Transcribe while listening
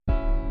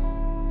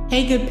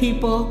Hey good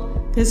people,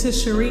 this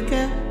is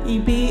Sharika,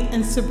 EB,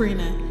 and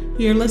Sabrina.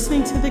 You're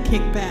listening to The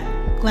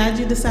Kickback. Glad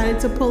you decided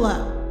to pull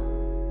up.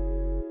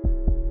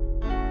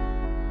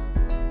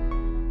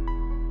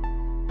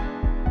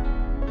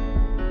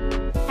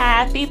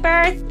 Happy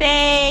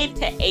birthday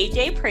to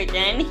AJ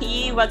Pridgeon.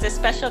 He was a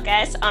special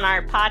guest on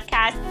our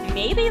podcast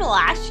maybe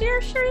last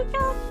year,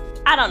 Sharika?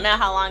 I don't know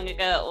how long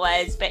ago it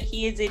was, but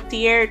he is a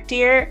dear,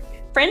 dear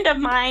friend of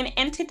mine,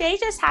 and today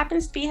just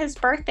happens to be his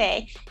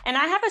birthday. And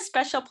I have a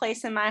special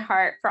place in my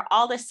heart for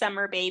all the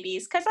summer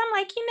babies, because I'm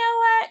like, you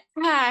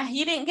know what?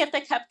 You didn't get the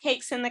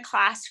cupcakes in the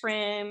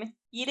classroom.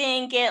 You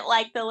didn't get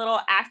like the little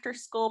after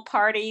school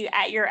party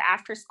at your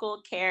after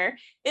school care.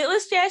 It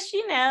was just,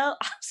 I was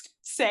going to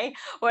say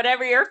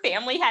whatever your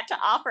family had to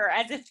offer,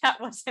 as if that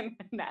wasn't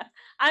enough.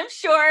 I'm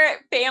sure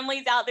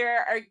families out there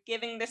are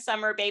giving the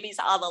summer babies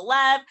all the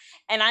love,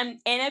 and I'm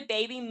in a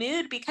baby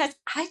mood because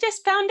I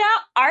just found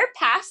out our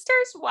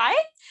pastor's wife,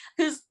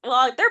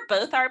 they're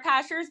both our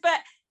pastors, but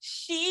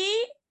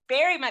she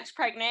very much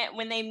pregnant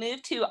when they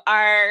moved to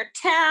our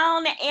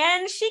town,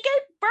 and she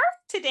gave birth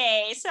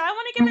today. So I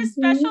want to give a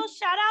special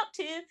shout out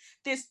to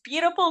this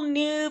beautiful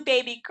new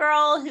baby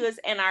girl who is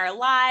in our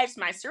lives,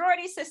 my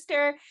sorority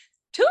sister.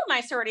 Two of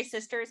my sorority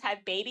sisters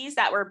have babies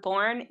that were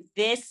born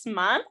this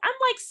month. I'm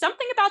like,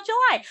 something about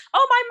July.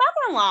 Oh, my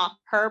mother-in-law,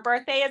 her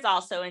birthday is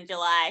also in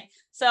July.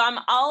 So I'm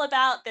all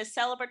about the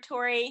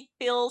celebratory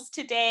feels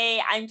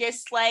today. I'm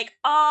just like,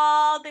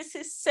 oh, this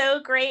is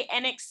so great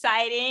and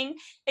exciting,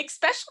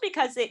 especially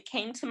because it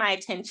came to my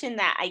attention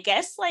that I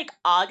guess like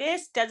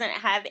August doesn't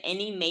have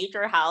any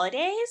major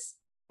holidays.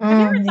 Have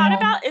you ever thought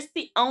about it's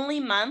the only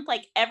month,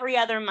 like every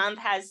other month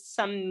has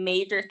some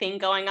major thing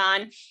going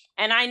on?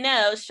 And I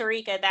know,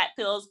 Sharika, that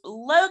feels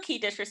low-key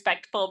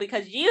disrespectful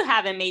because you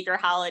have a major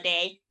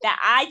holiday that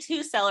I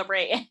too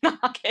celebrate in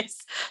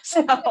August.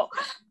 So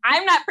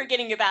I'm not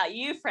forgetting about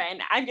you, friend.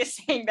 I'm just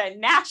saying that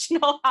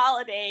national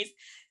holidays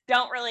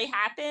don't really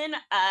happen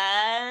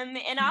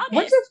in August.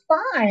 Which is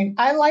fine.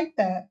 I like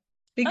that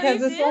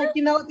because it's do?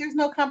 like, there's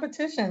no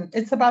competition.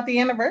 It's about the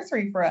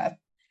anniversary for us.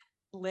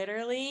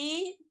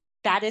 Literally,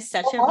 that is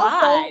such a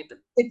vibe.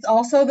 It's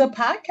also the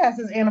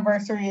podcast's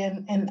anniversary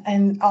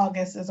in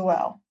August as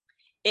well.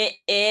 It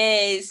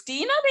is. Do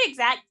you know the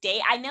exact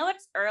date? I know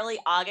it's early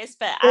August,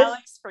 but I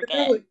always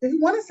forget. I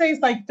want to say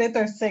it's like 5th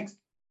or 6th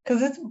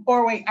because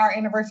our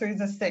anniversary is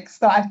the 6th.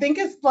 So I think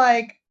it's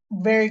like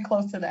very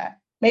close to that.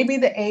 Maybe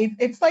the 8th.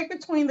 It's like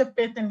between the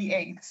 5th and the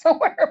 8th,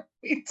 somewhere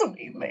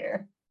between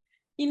there.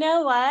 You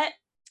know what?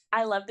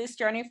 I love this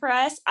journey for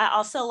us. I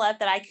also love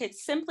that I could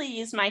simply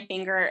use my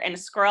finger and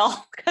scroll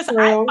because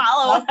I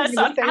follow us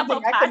on Apple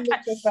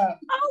Podcasts. I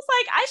was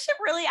like, I should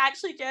really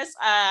actually just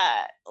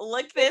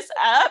look this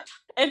up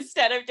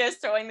instead of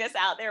just throwing this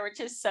out there, which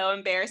is so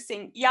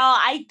embarrassing. Y'all,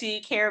 I do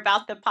care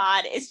about the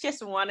pod. It's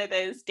just one of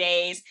those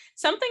days.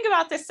 Something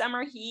about the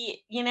summer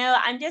heat,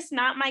 I'm just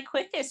not my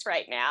quickest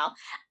right now.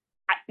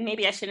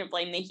 Maybe I shouldn't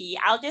blame the heat.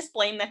 I'll just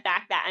blame the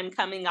fact that I'm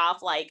coming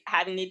off like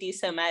having to do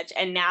so much,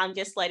 and now I'm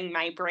just letting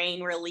my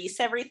brain release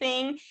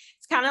everything.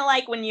 It's kind of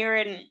like when you're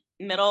in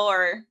middle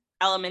or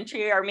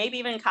elementary or maybe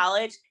even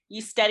college,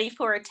 you study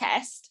for a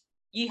test,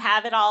 you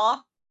have it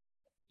all,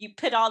 you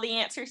put all the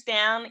answers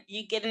down,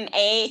 you get an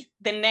A.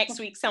 The next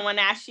week someone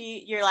asks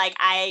you, you're like,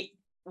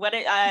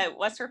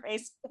 what's her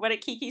face? What did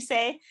Kiki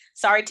say?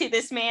 Sorry to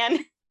this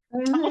man.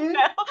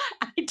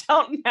 I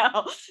don't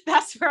know.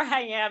 That's where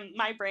I am.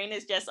 My brain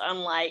is just on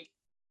like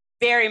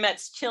very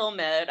much chill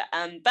mode.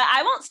 But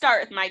I won't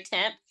start with my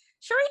temp.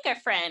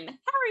 Sharika, friend, how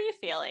are you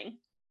feeling?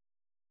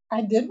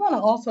 I did want to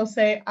also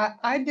say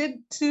I did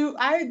too.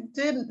 I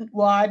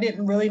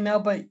didn't really know,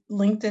 but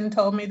LinkedIn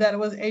told me that it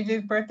was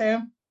AJ's birthday.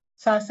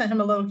 So I sent him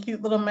a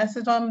cute little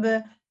message on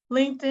the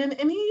LinkedIn,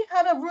 and he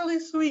had a really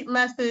sweet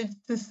message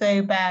to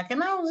say back.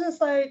 And I was just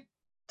like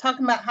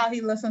talking about how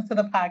he listens to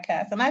the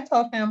podcast. And I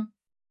told him,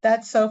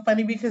 that's so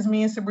funny because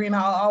me and Sabrina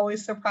are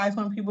always surprised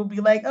when people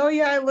be like, oh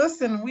yeah, I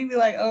listen. We be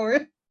like, oh,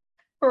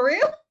 for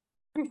real?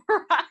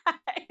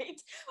 Right.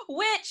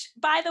 Which,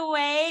 by the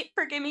way,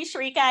 forgive me,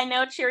 Sharika, I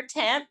know it's your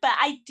temp, but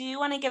I do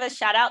want to give a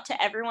shout out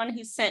to everyone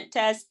who sent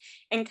us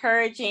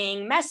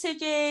encouraging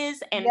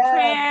messages and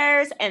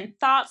prayers and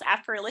thoughts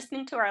after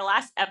listening to our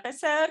last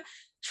episode.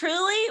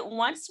 Truly,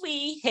 once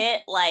we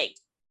hit like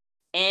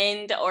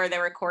end or the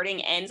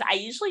recording ends, I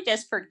usually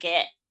just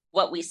forget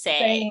what we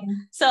say.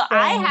 Same.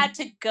 I had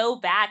to go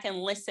back and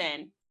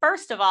listen.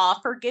 First of all,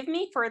 forgive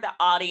me for the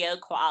audio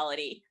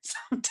quality.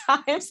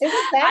 Sometimes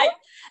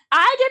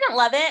I didn't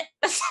love it.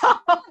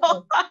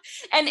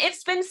 And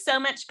it's been so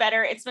much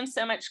better. It's been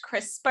so much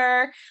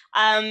crisper.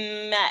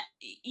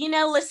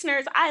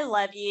 Listeners, I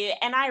love you.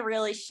 And I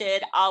really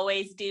should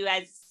always do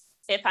as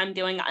if I'm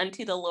doing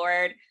unto the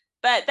Lord.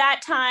 But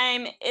that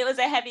time it was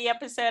a heavy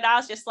episode. I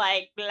was just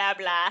like, blah,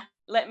 blah.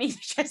 Let me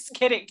just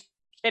get it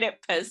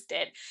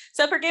posted.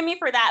 So forgive me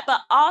for that,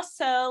 but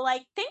also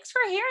like, thanks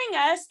for hearing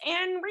us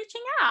and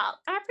reaching out.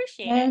 I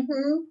appreciate it.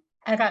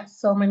 I got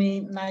so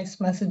many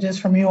nice messages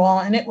from you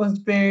all, and it was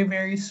very,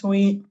 very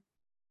sweet.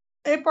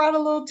 It brought a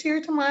little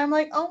tear to my eye. I'm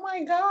like, oh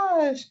my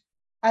gosh,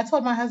 I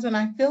told my husband,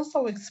 I feel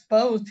so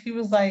exposed. He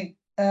was like,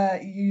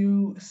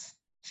 you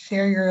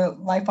share your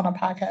life on a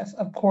podcast,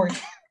 of course.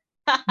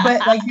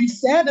 But like you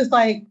said, it's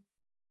like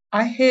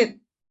I hit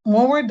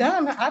when we're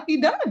done, I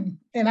be done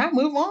and I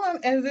move on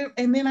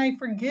and then I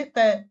forget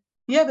that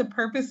yeah, the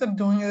purpose of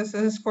doing this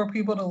is for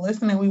people to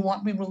listen and we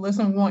want people to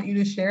listen, we want you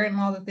to share it and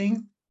all the things.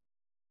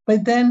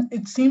 But then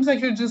it seems like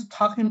you're just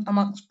talking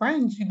amongst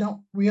friends. You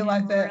don't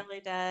realize that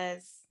really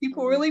does.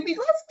 people really be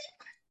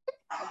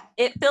listening.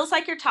 It feels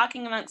like you're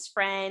talking amongst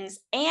friends,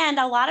 and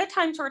a lot of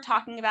times we're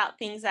talking about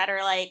things that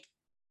are like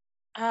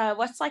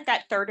what's like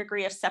that third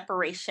degree of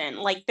separation,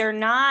 like they're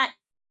not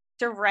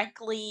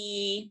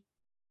directly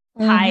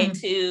tied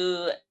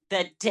to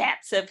the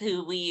depths of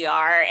who we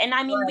are. And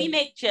I mean, we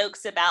make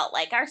jokes about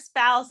like our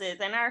spouses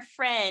and our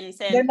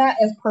friends, and they're not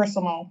as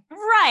personal.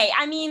 Right.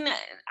 I mean,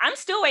 I'm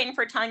still waiting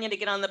for Tanya to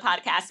get on the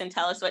podcast and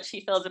tell us what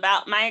she feels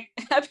about my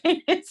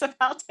opinions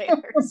about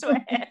Taylor Swift.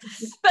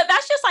 But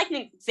that's just like an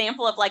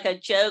example of like a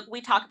joke.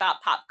 We talk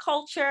about pop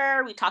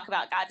culture, we talk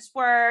about God's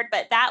word,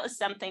 but that was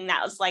something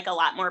that was like a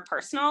lot more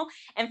personal.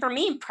 And for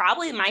me,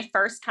 probably my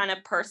first kind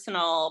of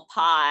personal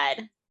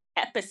pod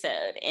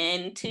episode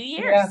in 2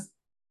 years. Yeah.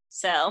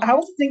 So I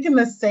was thinking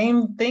the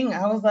same thing.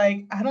 I was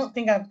like, I don't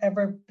think I've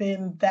ever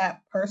been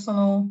that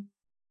personal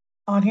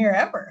on here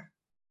ever.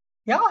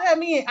 Y'all had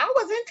me, I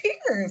was in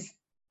tears.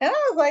 And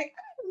I was like,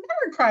 I've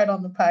never cried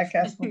on the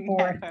podcast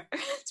before.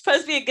 It's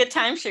supposed to be a good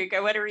time,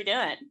 Shrika. What are we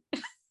doing?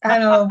 I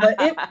know, but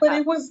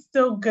it was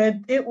still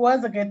good. It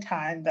was a good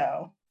time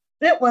though.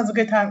 It was a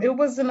good time. It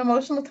was an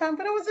emotional time,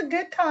 but it was a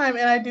good time.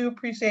 And I do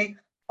appreciate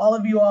all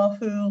of you all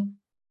who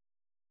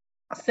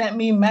sent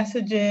me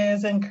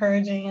messages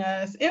encouraging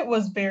us. That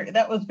was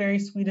very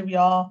sweet of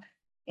y'all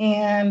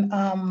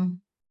and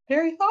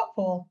very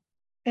thoughtful.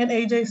 And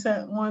AJ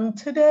sent one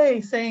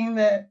today saying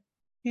that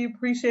he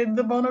appreciated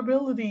the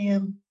vulnerability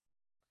and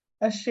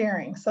us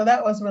sharing. So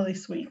that was really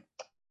sweet,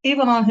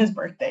 even on his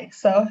birthday.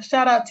 So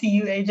shout out to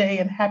you, AJ,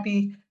 and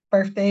happy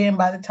birthday. And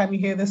by the time you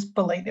hear this,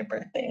 belated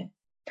birthday.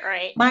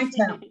 Right. My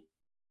temp,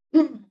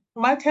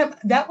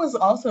 that was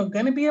also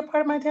going to be a part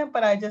of my temp,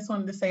 but I just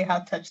wanted to say how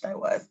touched I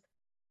was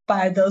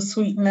by those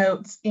sweet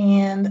notes.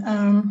 And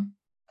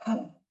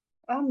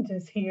I'm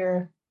just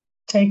here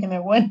taking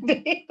it one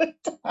day at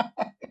a time.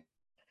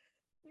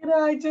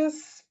 I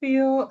just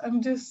feel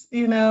I'm just,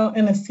 in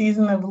a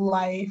season of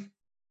life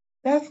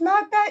that's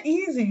not that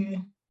easy,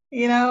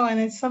 and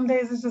it's some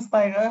days it's just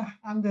like,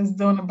 I'm just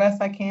doing the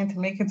best I can to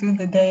make it through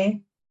the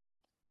day.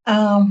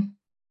 My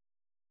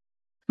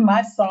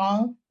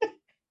song,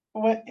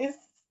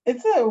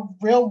 it's a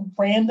real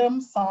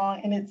random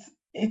song, and it's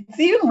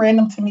even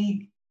random to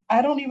me.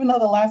 I don't even know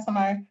the last time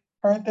I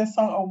heard this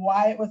song or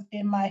why it was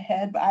in my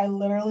head, but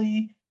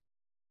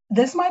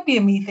this might be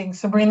a me thing.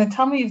 Sabrina,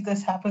 tell me if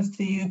this happens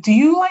to you. Do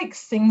you like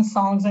sing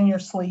songs in your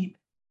sleep?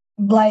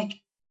 Like,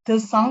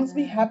 does songs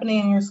be happening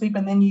in your sleep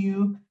and then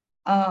you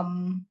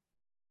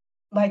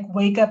like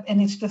wake up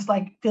and it's just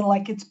like feel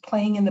like it's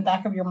playing in the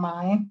back of your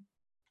mind?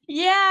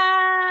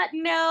 Yeah,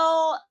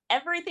 no,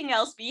 everything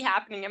else be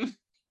happening in my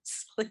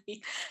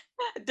sleep.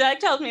 Doug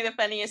tells me the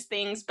funniest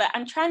things, but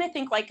I'm trying to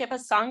think, like, if a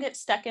song gets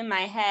stuck in my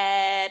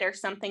head or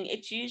something,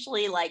 it's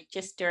usually like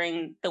just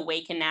during the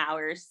waking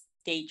hours,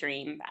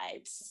 daydream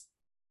vibes.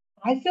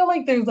 I feel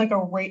like there's like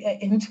an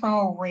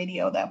internal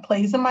radio that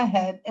plays in my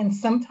head, and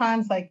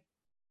sometimes like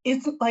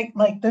it's like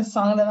this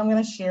song that I'm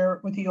gonna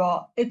share with you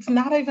all. It's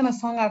not even a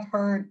song I've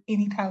heard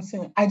anytime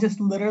soon. I just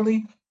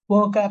literally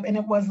woke up and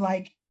it was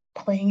like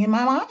playing in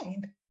my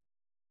mind.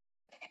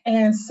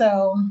 And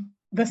so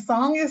the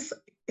song is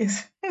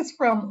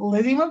from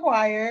Lizzie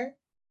McGuire,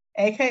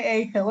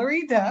 aka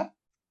Hilary Duff.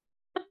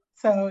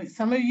 So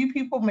some of you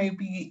people may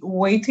be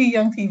way too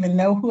young to even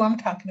know who I'm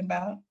talking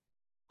about.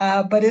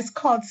 But it's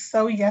called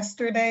So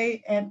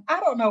Yesterday. And I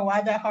don't know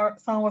why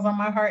that song was on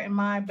my heart and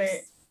mind, but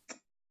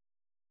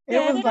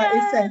it was like,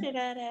 it said,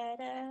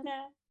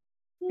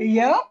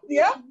 yep,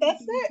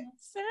 that's it.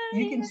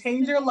 You can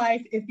change your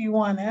life if you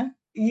want to.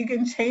 You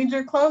can change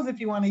your clothes if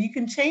you want to. You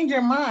can change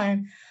your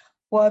mind.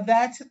 Well,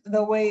 that's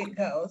the way it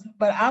goes.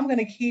 But I'm going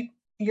to keep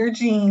your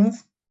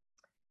jeans,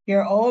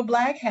 your old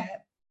black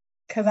hat,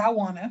 because I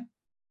want to.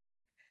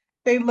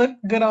 They look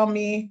good on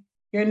me.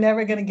 You're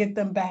never going to get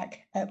them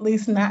back. At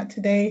least not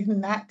today,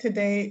 not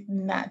today,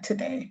 not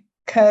today.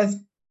 Because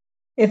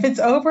if it's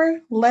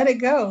over, let it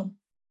go.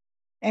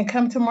 And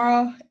come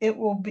tomorrow, it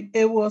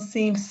will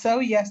seem so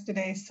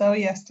yesterday, so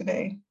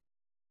yesterday.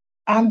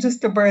 I'm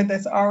just a bird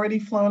that's already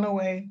flown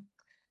away.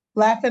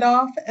 Laugh it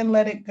off and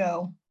let it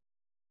go.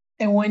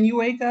 And when you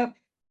wake up,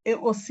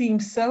 it will seem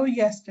so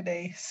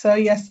yesterday, so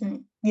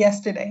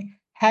yesterday.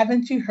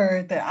 Haven't you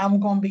heard that I'm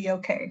going to be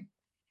okay?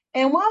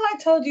 And while I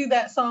told you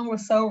that song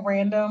was so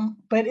random,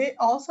 but it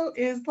also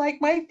is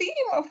like my theme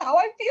of how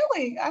I'm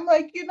feeling. I'm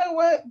like, you know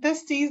what?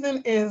 This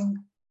season is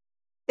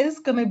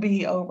going to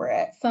be over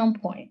at some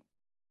point.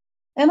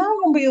 And I'm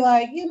going to be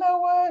like, you know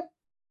what?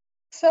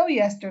 So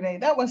yesterday,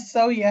 that was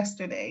so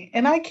yesterday.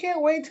 And I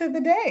can't wait till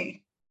the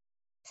day.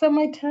 So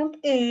my temp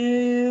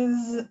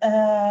is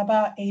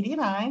about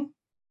 89.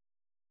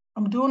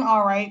 I'm doing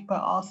all right,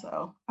 but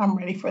also I'm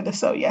ready for the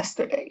So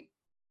Yesterday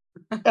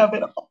of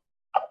it all.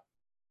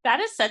 That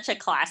is such a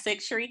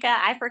classic, Sharika.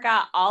 I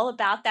forgot all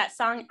about that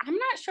song. I'm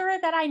not sure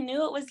that I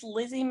knew it was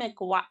Lizzie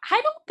McGuire.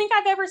 I don't think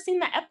I've ever seen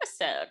the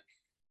episode.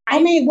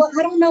 I mean, well,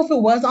 I don't know if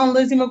it was on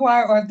Lizzie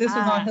McGuire or if this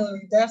was on Ah,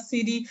 Hillary Duff's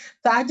CD.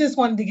 So I just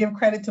wanted to give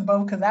credit to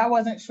both because I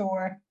wasn't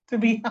sure, to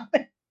be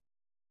honest.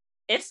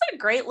 it's a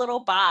great little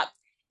bop.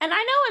 And I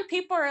know when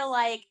people are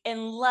like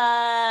in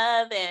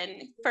love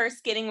and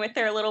first getting with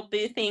their little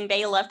boo thing,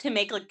 they love to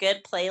make a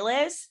good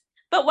playlist.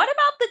 But what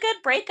about the good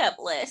breakup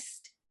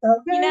list? You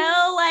Okay.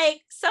 know,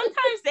 like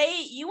sometimes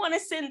you want to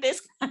send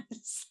this kind of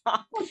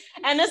song,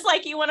 and it's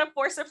like you want to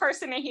force a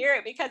person to hear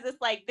it because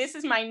it's like, this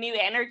is my new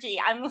energy.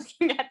 I'm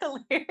looking at the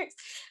lyrics.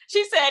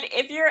 She said,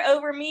 if you're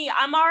over me,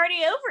 I'm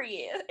already over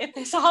you. If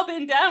it's all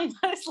been done,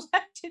 what is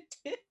left to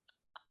do?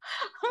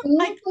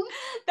 Like, Mhm.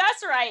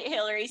 that's right,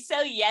 Hillary.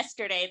 So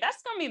yesterday,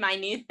 that's gonna be my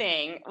new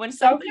thing. When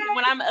Okay.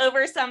 when I'm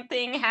over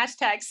something,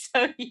 hashtag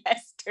so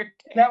yesterday.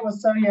 That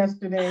was So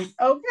Yesterday.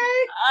 Okay.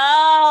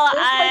 Oh,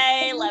 Just like I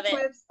Taylor love it.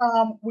 Swift's,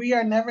 we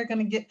are never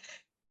gonna get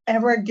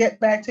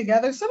back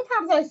together.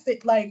 Sometimes I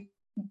think like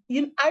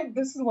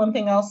this is one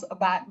thing else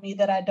about me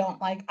that I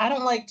don't like. I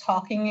don't like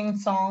talking in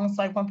songs.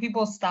 Like when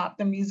people stop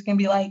the music and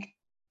be like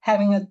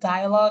having a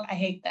dialogue, I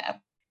hate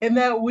that. And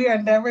that we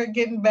are never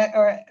getting back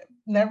or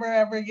never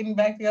ever getting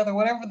back together,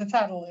 whatever the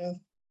title is.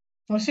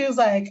 When she was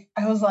like,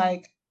 I was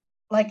like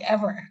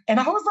ever. And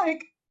I was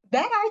like,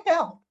 that I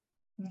felt.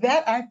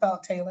 That I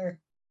felt, Taylor.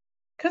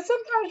 Because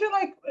sometimes you're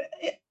like,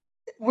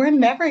 we're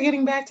never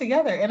getting back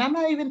together. And I'm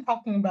not even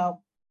talking about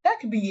that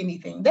could be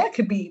anything. That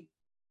could be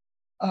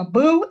a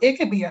boo, it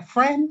could be a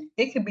friend,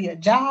 it could be a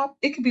job,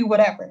 it could be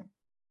whatever.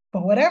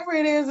 But whatever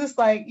it is, it's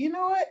like, you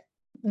know what?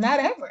 Not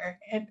ever.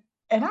 And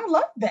I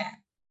love that.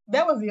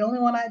 That was the only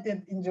one I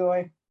did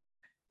enjoy.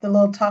 The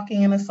little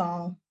talking in a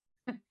song.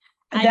 And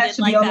I that did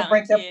should be like on the that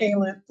one breakup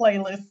too.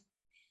 playlist.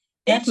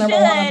 It That's number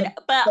one on should,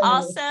 the but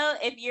playlist. also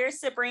if you're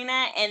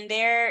Sabrina and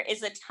there is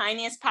the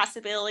tiniest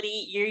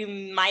possibility you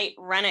might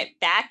run it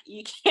back,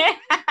 you can't.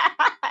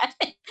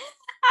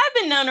 I've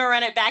been known to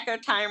run it back a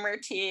time or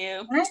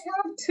two. I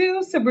have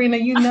too, Sabrina.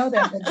 You know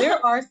that, but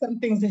there are some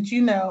things that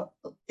you know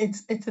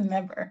it's a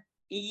never.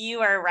 You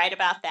are right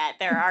about that.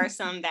 There are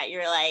some that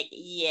you're like,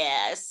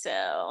 yeah,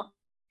 so.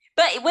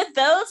 But with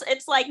those,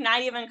 it's like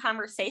not even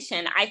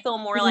conversation. I feel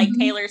more like Mhm.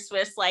 Taylor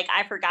Swift's like,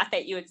 I forgot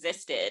that you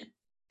existed.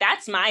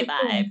 That's my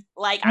vibe. Mhm.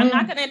 Like, I'm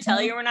not going to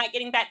tell you we're not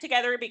getting back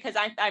together because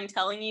I'm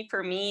telling you,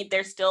 for me,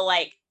 there's still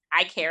like,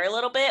 I care a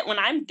little bit. When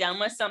I'm done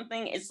with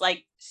something, it's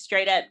like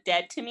straight up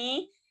dead to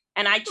me.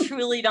 And I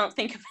truly don't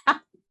think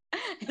about it.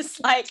 It's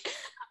like,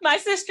 my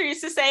sister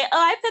used to say, oh,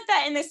 I put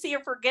that in the sea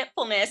of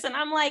forgetfulness. And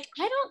I'm like,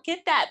 I don't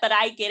get that, but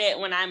I get it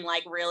when I'm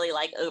like really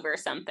like over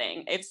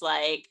something. It's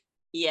like,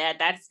 yeah,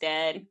 that's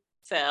dead.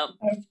 So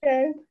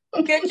Okay.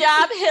 good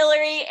job,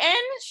 Hillary.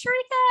 And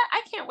Sharika,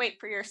 I can't wait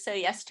for your So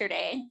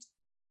Yesterday.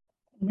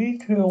 Me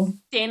too.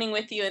 Standing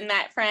with you in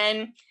that,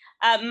 friend.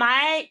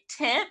 My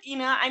 10th,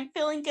 I'm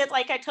feeling good.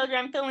 Like I told you,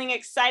 I'm feeling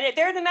excited.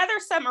 There's another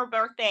summer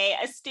birthday.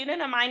 A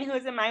student of mine who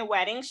was in my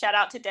wedding, shout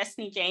out to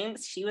Destiny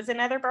James. She was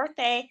another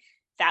birthday.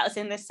 That was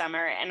in the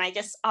summer. And I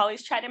just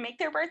always try to make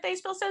their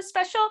birthdays feel so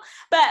special.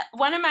 But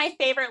one of my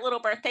favorite little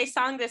birthday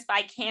songs is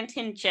by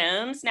Canton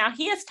Jones. Now,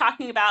 he is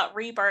talking about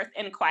rebirth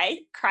in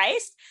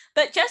Christ,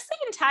 but just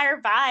the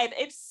entire vibe,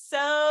 it's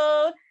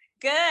so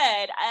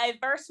good.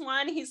 Verse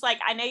 1, he's like,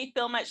 I know you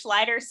feel much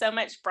lighter, so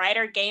much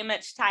brighter, game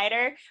much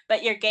tighter,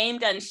 but your game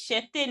done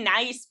shifted. Now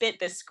you spit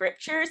the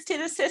scriptures to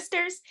the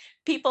sisters.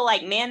 People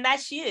like, man,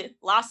 that's you.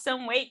 Lost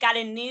some weight, got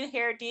a new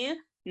hairdo.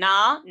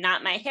 Nah,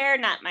 not my hair,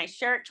 not my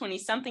shirt. 20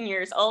 something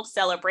years old,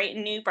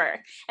 celebrating new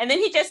birth. And then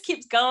he just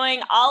keeps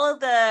going. All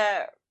of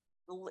the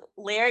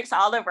lyrics,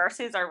 all the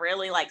verses are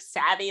really like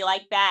savvy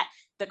like that.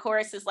 The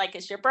chorus is like,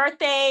 it's your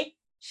birthday,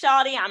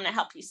 Shawty, I'm gonna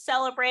help you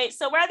celebrate.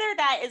 So whether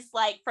that is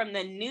like from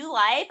the new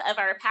life of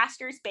our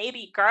pastor's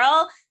baby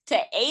girl to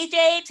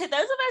AJ, to those of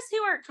us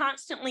who are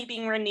constantly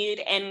being renewed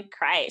in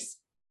Christ,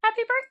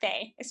 happy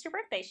birthday. It's your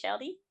birthday,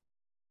 Shelby.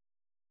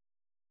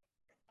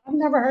 I've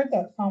never heard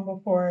that song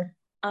before.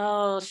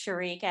 Oh,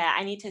 Sharika,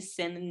 I need to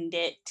send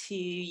it to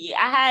you.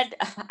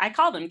 I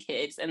call them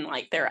kids and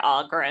like they're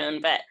all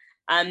grown, but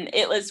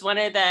it was one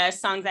of the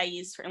songs I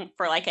used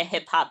for like a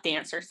hip hop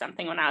dance or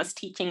something when I was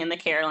teaching in the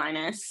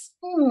Carolinas.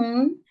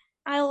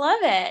 I love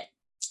it.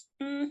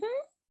 Mm-hmm.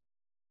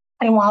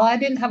 And while I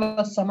didn't have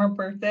a summer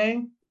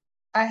birthday,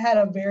 I had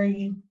a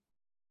very,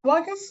 well,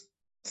 I guess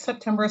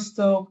September is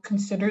still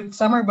considered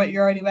summer, but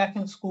you're already back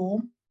in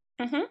school.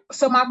 Mm-hmm.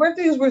 So my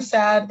birthdays were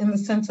sad in the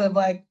sense of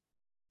like,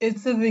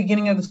 it's the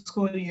beginning of the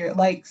school year,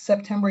 like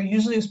September,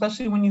 usually,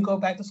 especially when you go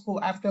back to school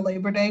after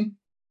Labor Day.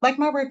 Like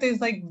my birthday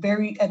is like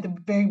at the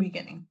very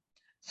beginning.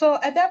 So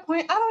at that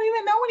point, I don't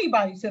even know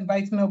anybody to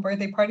invite to no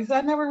birthday parties. I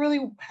never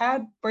really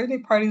had birthday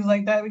parties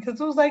like that because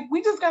it was like,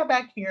 we just got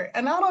back here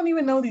and I don't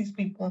even know these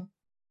people.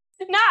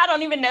 No, I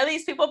don't even know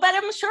these people, but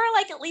I'm sure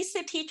like at least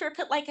the teacher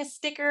put like a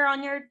sticker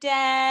on your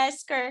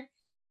desk or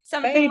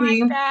Something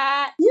Maybe. like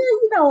that. Yeah,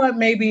 you know what?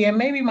 Maybe. And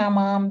maybe my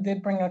mom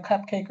did bring a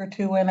cupcake or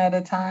two in at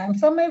a time.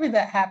 So maybe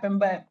that happened.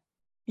 But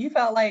you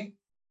felt like,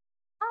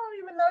 I don't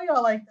even know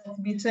y'all like that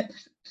to be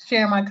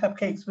sharing my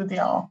cupcakes with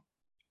y'all.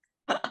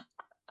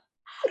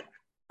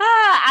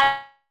 I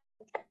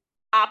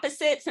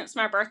opposite, since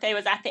my birthday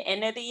was at the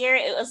end of the year,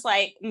 it was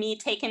like me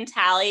taking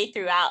tally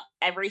throughout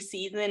every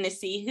season to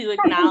see who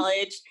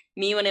acknowledged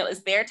me when it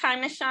was their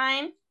time to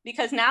shine,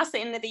 because now it's the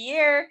end of the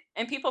year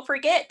and people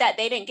forget that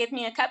they didn't give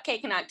me a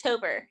cupcake in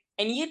October,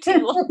 and you two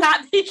will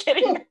not be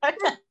getting a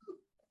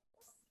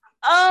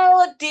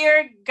Oh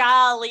dear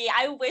golly,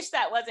 I wish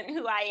that wasn't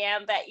who I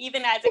am, but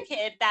even as a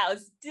kid, that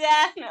was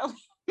definitely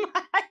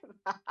my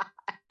vibe.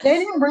 They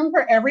didn't bring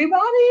for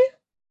everybody?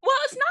 Well,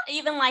 it's not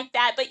even like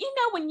that, but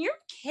when you're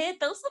a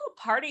kid, those little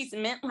parties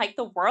meant like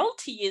the world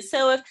to you.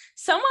 So if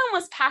someone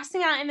was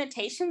passing out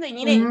invitations and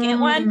you didn't get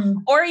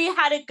one, or you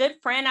had a good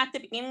friend at the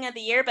beginning of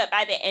the year, but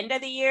by the end of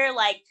the year,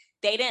 like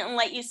they didn't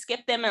let you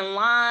skip them in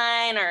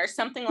line or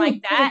something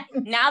like that,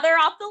 now they're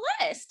off the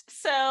list.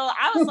 So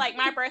I was like,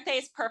 my birthday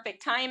is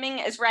perfect timing.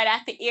 It's right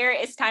at the ear.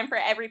 It's time for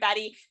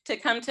everybody to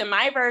come to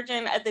my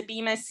version of the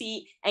Bema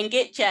seat and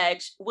get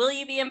judged. Will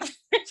you be invited?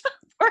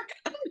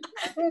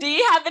 Do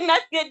you have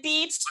enough good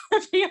deeds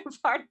to be a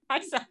part of my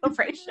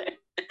celebration?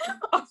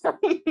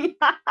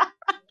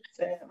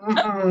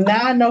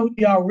 Now I know who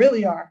y'all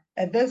really are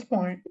at this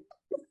point.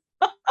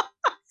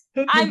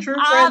 I'm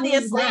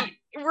obviously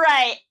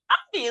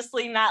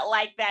obviously not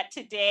like that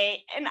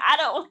today, and I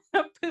don't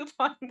want to poop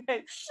on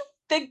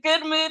the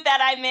good mood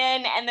that I'm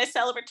in and the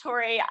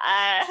celebratory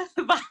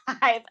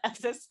vibe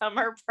of the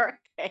summer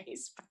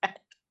birthdays. But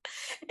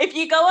if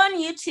you go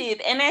on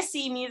YouTube,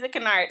 NSC Music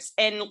and Arts,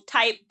 and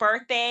type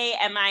birthday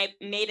and my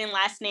maiden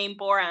last name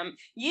Borum,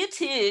 you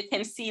too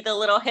can see the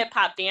little hip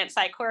hop dance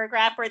I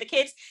choreographed for the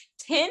kids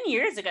 10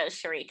 years ago,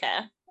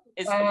 Sharika,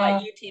 is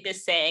what YouTube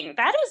is saying.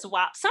 That is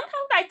wild. Sometimes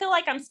I feel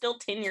like I'm still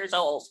 10 years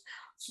old.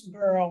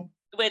 Girl.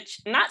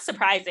 Which, not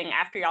surprising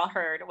after y'all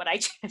heard what I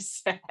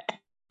just said.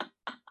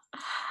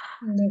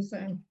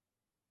 Listen,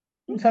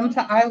 sometimes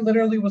I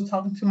literally was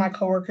talking to my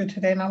coworker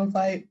today and I was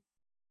like,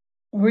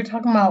 we were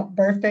talking about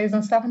birthdays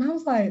and stuff, and I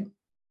was like,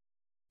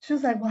 she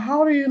was like, well, how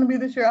old are you going to be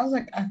this year? I was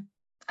like, I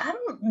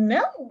don't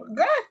know.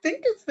 God, I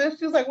think it's this.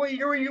 She was like, what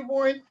year were you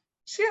born?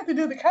 She had to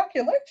do the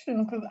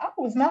calculation because I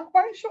was not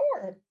quite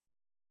sure.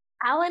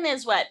 Alan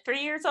is what,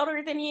 3 years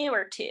older than you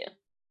or 2?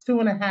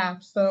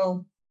 2.5.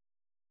 So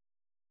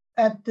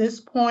at this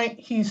point,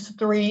 he's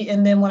 3.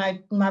 And then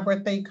when my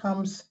birthday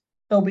comes,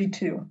 he'll be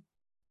 2.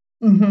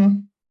 Mm-hmm.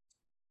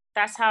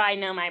 That's how I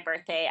know my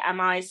birthday. I'm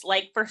always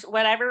like, for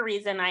whatever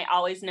reason, I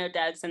always know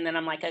Doug's, and then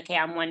I'm like, okay,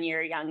 I'm 1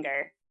 year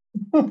younger.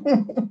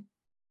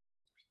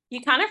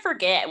 You kind of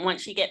forget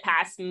once you get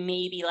past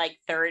maybe like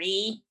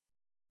 30.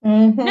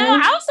 Mm-hmm.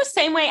 No, I was the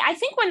same way. I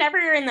think whenever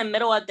you're in the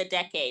middle of the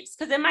decades,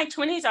 because in my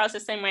 20s, I was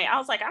the same way. I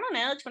was like, I don't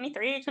know,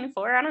 23,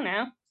 24, I don't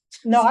know.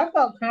 No, I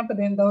felt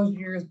confident those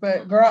years,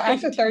 but girl,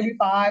 after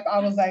 35, I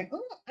was like,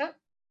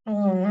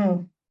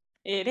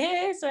 It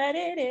is what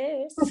it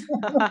is.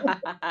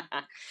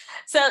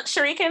 So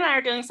Sharika and I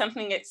are doing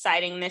something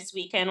exciting this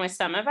weekend with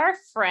some of our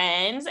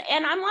friends.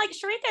 And I'm like,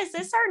 Sharika, is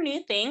this our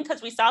new thing?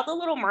 Because we saw The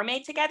Little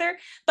Mermaid together.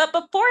 But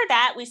before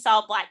that, we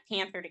saw Black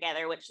Panther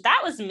together, which that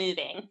was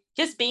moving.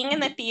 Just being in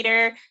the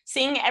theater,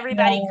 seeing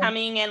everybody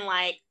coming in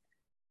like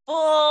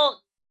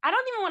full, I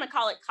don't even want to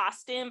call it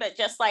costume, but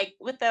just like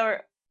with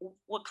the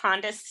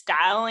Wakanda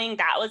styling,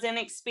 that was an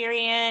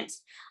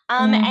experience.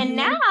 And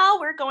now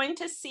we're going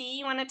to see,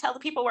 you want to tell the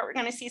people what we're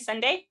going to see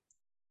Sunday?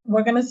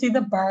 We're going to see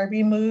the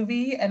Barbie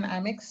movie, and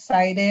I'm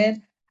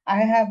excited.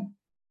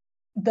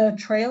 The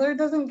trailer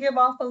doesn't give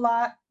off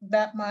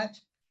that much,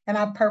 and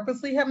I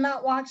purposely have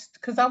not watched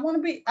because I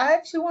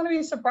actually want to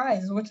be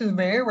surprised, which is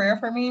very rare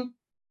for me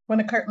when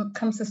it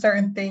comes to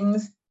certain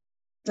things,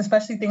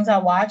 especially things I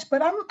watch,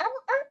 but I'm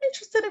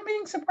interested in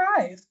being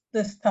surprised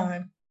this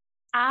time.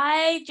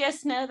 I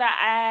just know that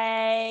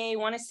I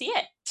want to see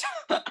it.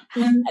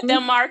 The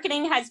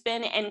marketing has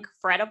been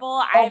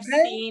incredible. Okay. I've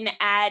seen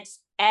ads.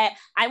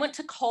 I went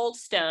to Cold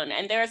Stone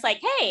and there was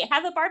like, hey,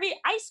 have a Barbie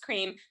ice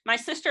cream. My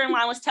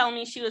sister-in-law was telling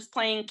me she was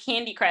playing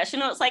Candy Crush.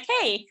 And it was like,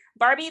 hey,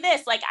 Barbie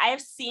this. Like, I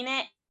have seen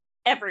it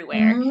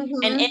everywhere.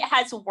 And it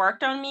has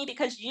worked on me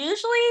because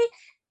usually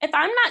if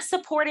I'm not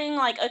supporting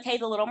like, okay,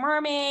 The Little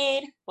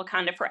Mermaid,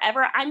 Wakanda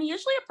Forever, I'm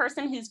usually a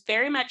person who's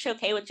very much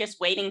okay with just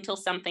waiting till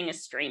something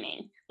is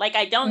streaming. Like,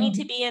 I don't need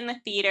to be in the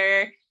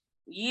theater.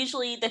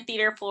 Usually the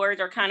theater floors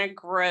are kind of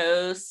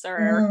gross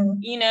or,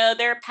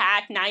 they're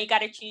packed. Now you got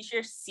to choose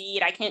your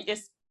seat. I can't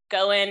just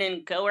go in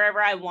and go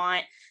wherever I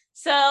want.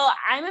 So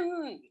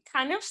I'm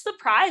kind of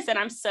surprised and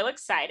I'm so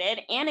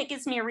excited. And it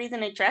gives me a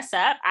reason to dress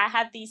up. I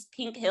have these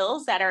pink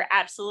heels that are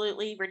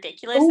absolutely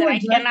ridiculous that I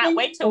cannot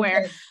wait to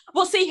wear.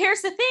 Well, see,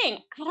 here's the thing.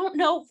 I don't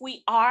know if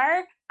we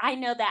are. I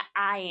know that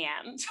I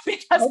am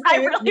because I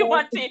really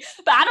want to,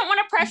 but I don't want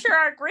to pressure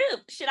our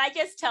group. Should I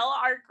just tell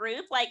our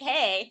group like,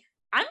 hey,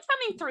 I'm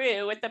coming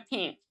through with the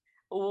pink.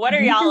 What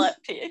are y'all up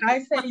to? I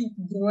say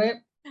do it.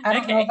 I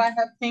don't know if Okay. I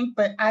have pink,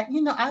 but I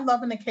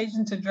love an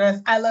occasion to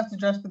dress. I love to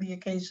dress for the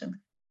occasion.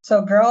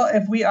 So, girl,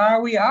 if we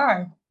are, we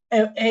are.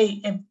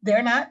 If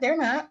they're not, they're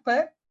not.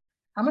 But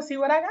I'm gonna see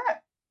what I got.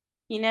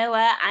 You know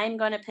what? I'm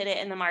going to put it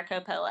in the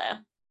Marco Polo,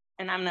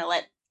 and I'm going to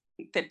let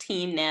the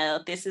team know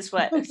these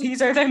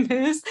are the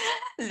moves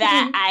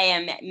that I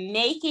am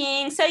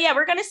making. So yeah,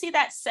 we're going to see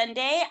that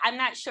Sunday. I'm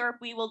not sure if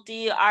we will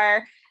do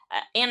our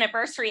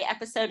anniversary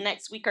episode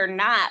next week or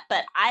not,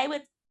 but I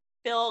would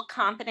feel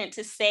confident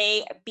to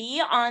say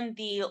be on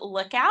the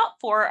lookout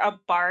for a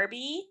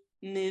Barbie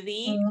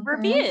movie Mhm.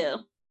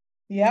 review.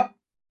 Yep.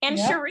 And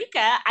Yep.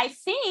 Sharika, I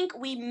think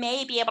we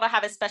may be able to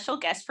have a special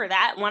guest for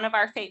that. One of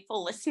our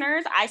faithful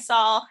listeners, I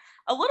saw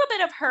a little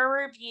bit of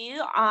her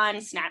review on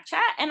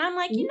Snapchat, and I'm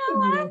like, you know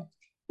what? Ooh.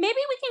 Maybe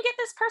we can get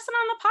this person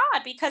on the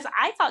pod because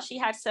I thought she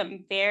had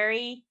some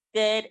very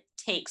good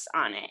takes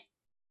on it.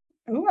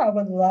 Ooh, I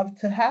would love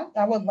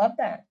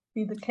that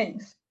be the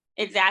case.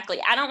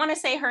 Exactly. I don't want to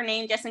say her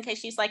name just in case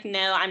she's like,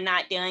 no, I'm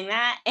not doing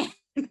that.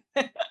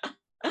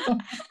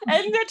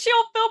 And that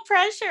she'll feel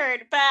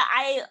pressured, but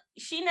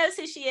she knows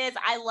who she is.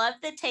 I love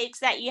the takes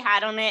that you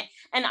had on it,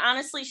 and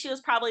honestly, she was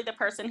probably the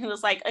person who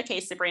was like, okay,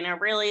 Sabrina,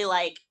 really,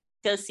 like,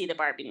 go see the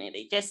Barbie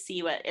movie, just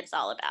see what it's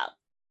all about.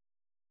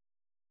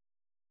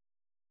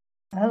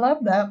 I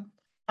love that.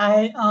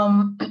 I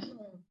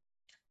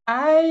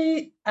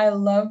I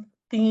love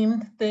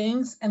themed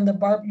things, and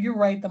you're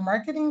right, the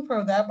marketing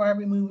for that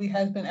Barbie movie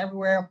has been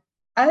everywhere.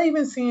 I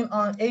even seen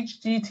on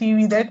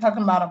HGTV they're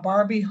talking about a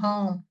Barbie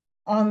home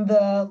on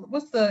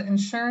what's the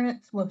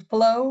insurance with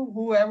Flo,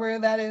 whoever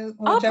that is,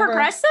 Oh, whichever.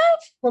 Progressive?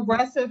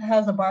 Progressive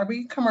has a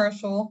Barbie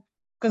commercial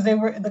because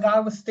the guy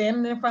was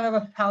standing in front of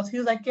a house. He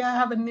was like, "Yeah, I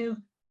have a new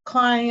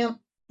client.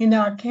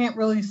 I can't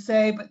really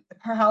say, but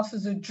her house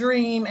is a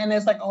dream." And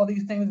there's like all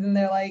these things, and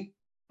they're like,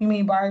 "You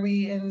mean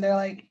Barbie?" And they're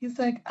like, "He's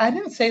like, I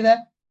didn't say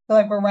that." They're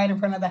like, "We're right in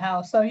front of the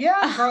house." So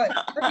yeah, girl,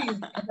 Barbie is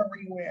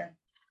everywhere.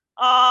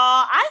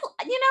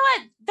 You know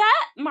what?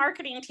 That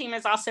marketing team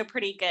is also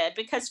pretty good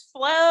because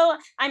Flo,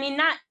 I mean,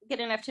 not good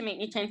enough to make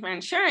me change my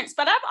insurance,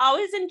 but I've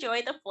always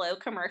enjoyed the Flo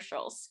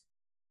commercials.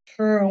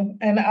 True,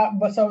 and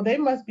but so they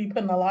must be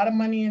putting a lot of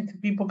money into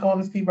people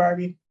going to see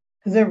Barbie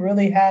because it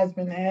really has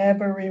been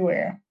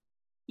everywhere.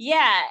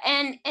 Yeah,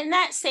 and in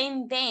that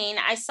same vein,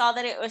 I saw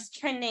that it was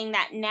trending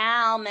that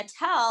now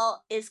Mattel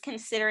is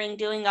considering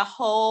doing a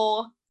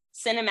whole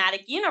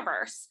cinematic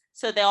universe.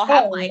 So they'll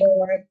have Oh like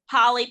Lord.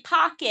 Polly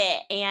Pocket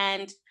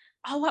and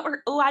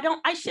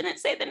I shouldn't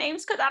say the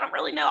names because I don't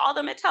really know all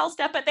the Mattel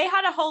stuff, but they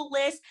had a whole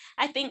list.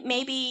 I think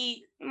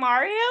maybe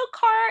Mario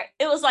Kart.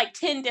 It was like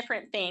 10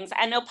 different things.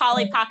 I know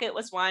Polly Pocket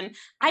was one.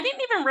 I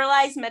didn't even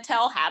realize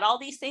Mattel had all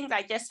these things.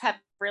 I just have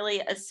really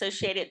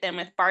associated them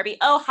with Barbie.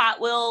 Oh,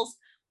 Hot Wheels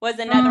was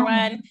another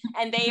one.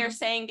 And they are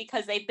saying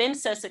because they've been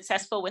so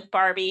successful with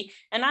Barbie.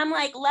 And I'm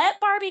like, let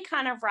Barbie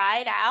kind of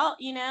ride out,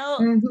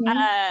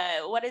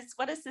 Mm-hmm.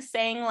 what is the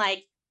saying?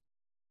 Like,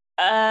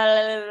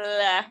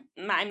 I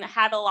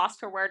had a loss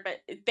for word,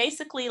 but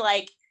basically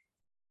like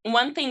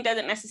one thing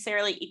doesn't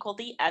necessarily equal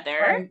the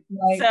other.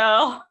 Right.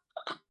 So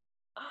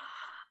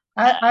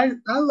I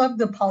love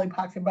the Polly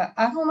Pocket, but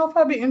I don't know if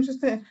I'd be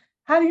interested.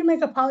 How do you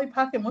make a Polly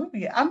Pocket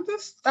movie? I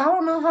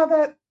don't know how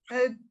that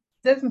it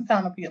doesn't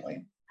sound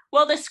appealing.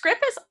 well, the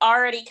script is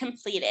already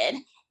completed,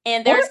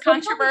 and there's What? The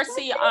Polly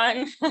controversy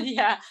Pocket? on,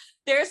 yeah,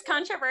 there's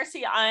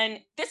controversy on,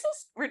 this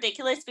is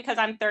ridiculous because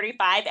I'm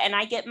 35 and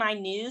I get my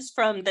news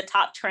from the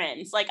top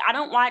trends. Like, I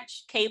don't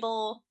watch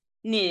cable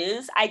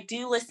news. I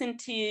do listen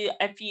to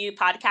a few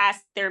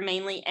podcasts. They're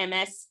mainly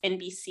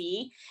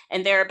MSNBC,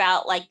 and they're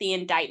about like the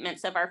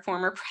indictments of our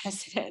former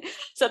president.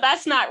 So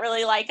that's not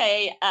really like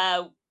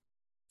a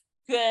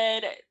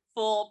good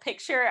full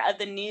picture of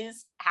the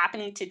news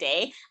happening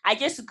today. I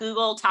just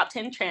Google top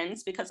 10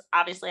 trends because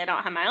obviously I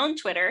don't have my own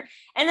Twitter.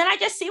 And then I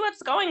just see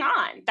what's going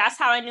on. That's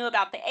how I knew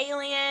about the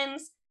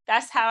aliens.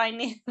 That's how I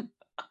knew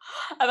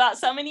about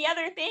so many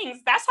other things.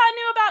 That's how I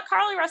knew about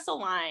Carly Russell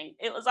lying.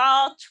 It was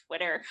all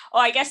Twitter. Oh,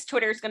 I guess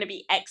Twitter is going to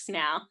be X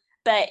now.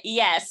 But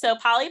yeah, so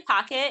Polly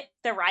Pocket,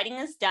 the writing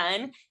is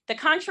done. The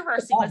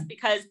controversy was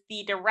because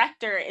the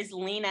director is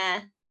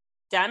Lena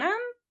Dunham.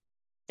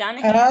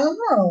 Dunham.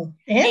 Oh,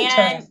 And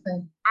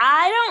interesting.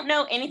 I don't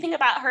know anything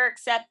about her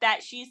except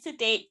that she used to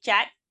date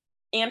Jack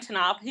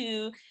Antonoff,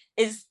 who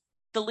is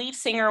the lead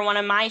singer of one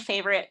of my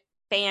favorite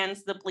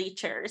bands, The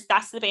Bleachers.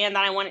 That's the band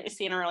that I wanted to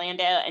see in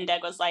Orlando. And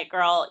Doug was like,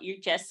 girl,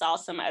 you just saw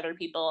some other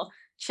people,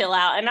 chill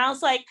out. And I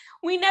was like,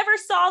 we never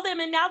saw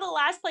them. And now the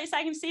last place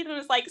I can see them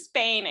is like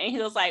Spain. And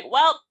he was like,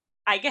 well,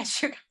 I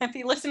guess you're going to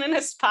be listening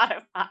to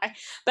Spotify.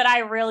 But I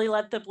really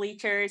love The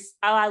Bleachers.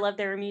 Oh, I love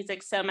their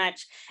music so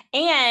much.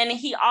 And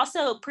he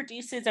also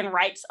produces and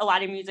writes a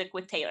lot of music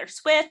with Taylor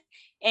Swift.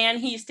 And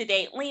he used to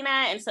date Lena.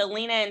 And so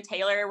Lena and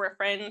Taylor were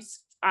friends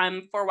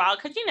for a while.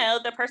 Because,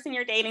 the person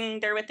you're dating,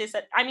 they're with this,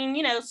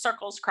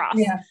 circles cross.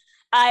 Yeah.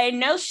 I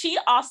know she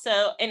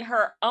also, in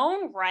her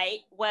own right,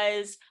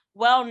 was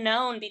well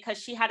known because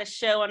she had a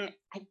show on,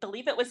 I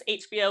believe it was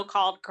HBO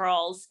called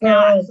Girls.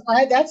 Now, Girls.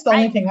 That's the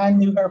only I thing I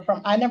knew her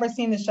from. I never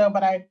seen the show,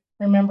 but I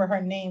remember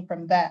her name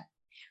from that.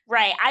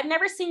 Right. I've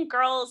never seen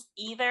Girls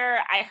either.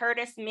 I heard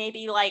it's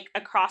maybe like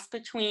a cross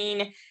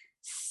between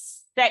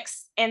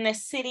Sex and the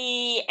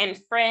City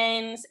and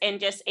Friends and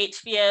just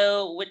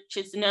HBO, which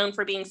is known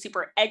for being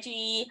super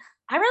edgy.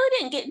 I really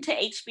didn't get into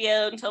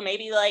HBO until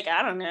maybe like,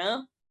 I don't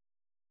know,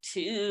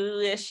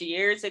 2-ish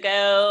years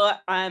ago.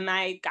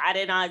 I got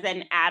it as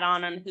an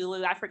add-on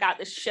Hulu. I forgot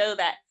the show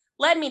that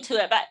led me to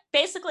it, but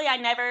basically I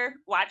never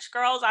watched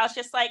Girls. I was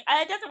just like,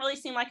 it doesn't really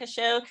seem like a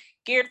show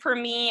geared for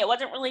me. It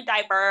wasn't really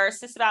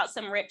diverse. It's about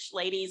some rich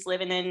ladies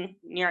living in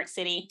New York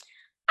City.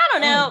 I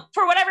don't know.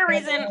 For whatever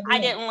reason, I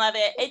didn't love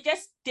it. It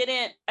just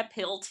didn't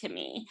appeal to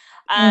me.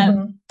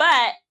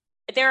 But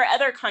there are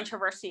other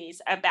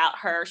controversies about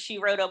her. She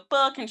wrote a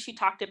book and she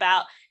talked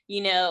about,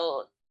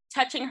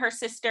 touching her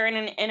sister in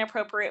an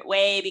inappropriate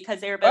way because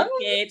they were both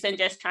kids and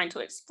just trying to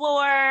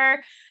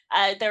explore.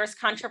 There was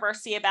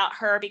controversy about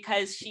her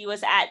because she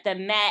was at the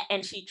Met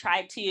and she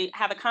tried to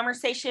have a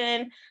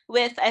conversation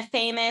with a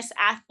famous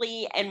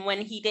athlete. And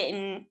when he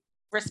didn't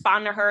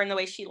respond to her in the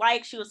way she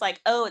liked, she was like,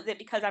 oh, is it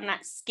because I'm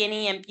not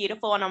skinny and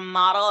beautiful and a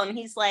model? And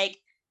he's like,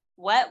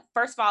 what?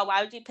 First of all,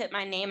 why would you put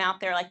my name out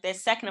there like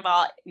this? Second of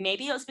all,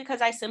 maybe it was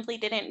because I simply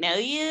didn't know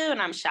you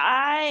and I'm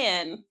shy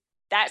and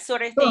that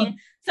sort of thing.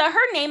 So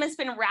her name has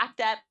been wrapped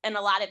up in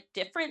a lot of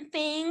different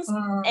things.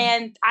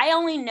 And I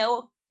only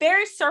know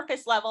very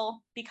surface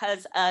level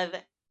because of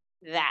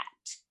that.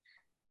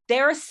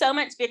 There was so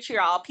much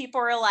vitriol.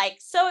 People were like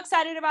so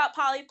excited about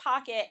Polly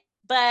Pocket,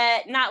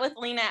 but not with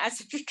Lena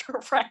as a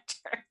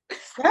director.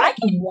 That's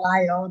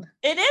wild.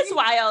 It is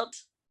wild.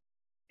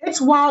 It's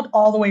wild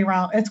all the way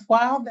around. It's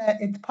wild that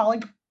it's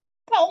Polly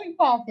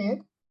Pocket.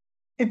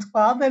 It's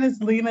wild that it's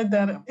Lena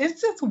Dunham. It's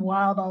just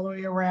wild all the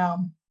way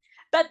around.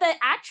 But the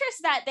actress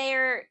that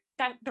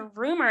the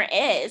rumor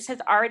has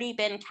already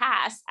been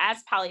cast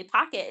as Polly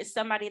Pocket is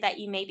somebody that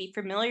you may be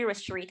familiar with,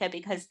 Sharika,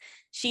 because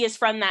she is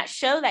from that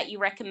show that you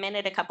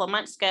recommended a couple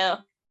months ago.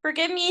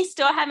 Forgive me,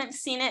 still haven't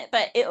seen it,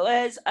 but it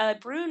was a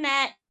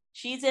brunette.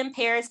 She's in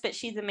Paris, but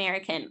she's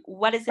American.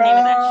 What is the name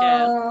of that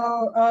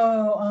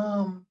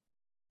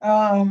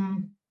show?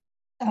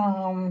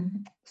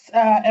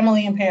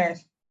 Emily in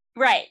Paris.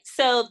 Right.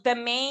 So the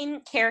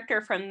main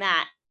character from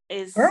that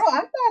is... Girl,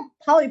 I thought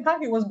Polly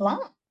Pocket was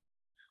blonde.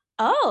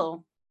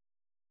 Oh.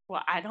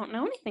 Well, I don't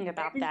know anything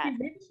about that.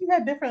 Maybe she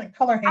had different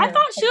color hair. I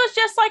thought she was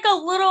just like a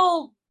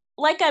little,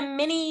 like a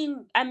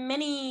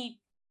mini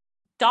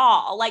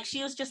doll. Like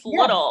she was just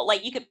little,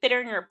 like you could fit her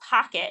in your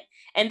pocket.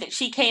 And that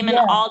she came in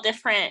all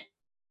different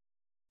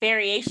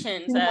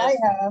variations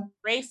of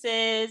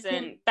races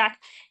and back.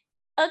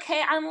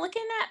 Okay, I'm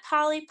looking at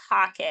Polly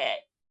Pocket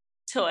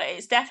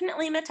toys.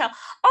 Definitely Mattel.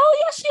 Oh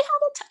yeah, she had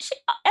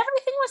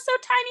everything was so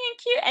tiny and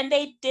cute. And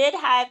they did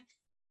have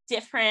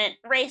different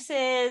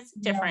races,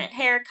 different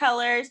hair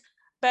colors.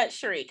 But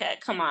Sharika,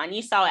 come on,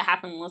 you saw what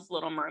happened with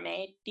Little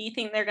Mermaid. Do you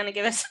think they're going to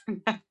give us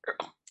another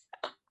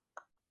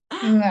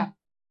one? No.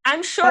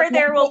 I'm sure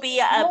there will be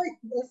a...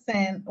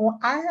 Listen, well,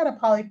 I had a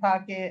Polly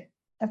Pocket,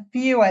 a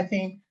few, I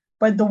think,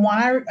 but the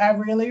one I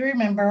really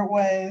remember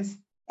was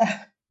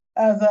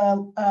what's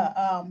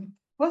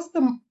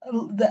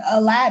the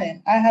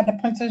Aladdin. I had the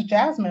Princess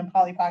Jasmine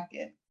Polly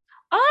Pocket.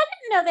 Oh, I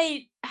didn't know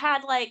they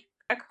had like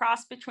a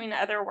cross between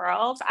other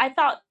worlds. I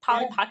thought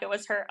Polly Pocket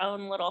was her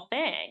own little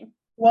thing.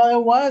 Well,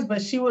 it was,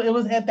 but it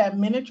was at that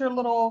miniature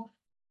little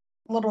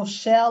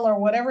shell or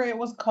whatever it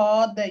was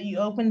called that you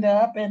opened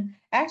up. And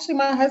actually,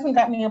 my husband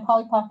got me a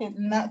Polly Pocket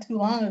not too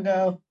long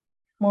ago,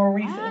 more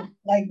recent,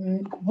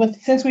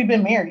 since we've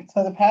been married.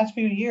 So the past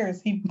few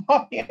years, he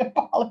bought me a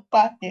Polly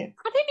Pocket.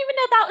 I didn't even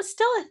know that was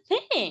still a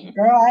thing.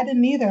 Girl, I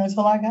didn't either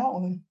until I got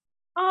one.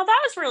 Oh, that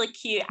was really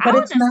cute. But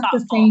it's not the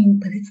same.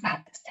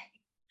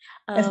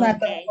 It's not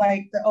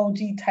the OG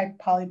type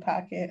Polly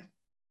Pocket.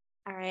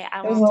 All right,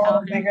 it was a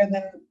little bigger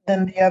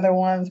than the other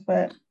ones,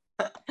 but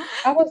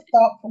I was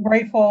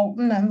grateful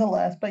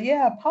nonetheless. But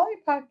yeah, Polly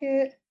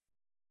Pocket,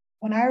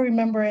 when I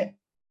remember it,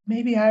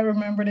 maybe I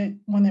remembered it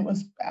when it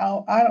was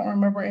out. I don't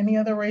remember any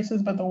other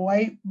races but the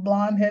white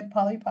blonde head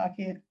Polly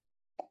Pocket.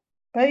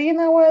 But you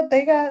know what?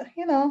 They got,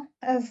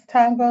 as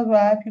time goes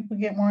by, people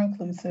get more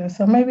inclusive.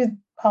 So maybe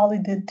Polly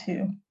did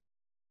too.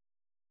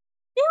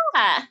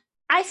 Yeah.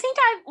 I think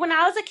when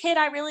I was a kid,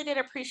 I really did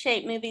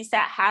appreciate movies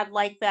that had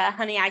like the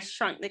Honey, I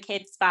Shrunk the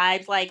Kids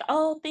vibes, like,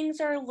 oh,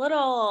 things are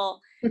little,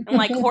 and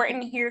like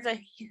Horton here's a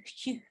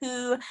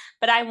hoo.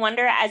 But I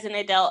wonder as an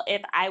adult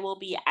if I will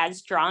be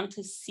as drawn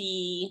to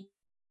see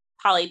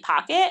Polly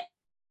Pocket.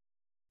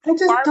 I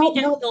just Barbie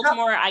just feels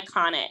more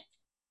iconic.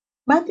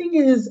 My thing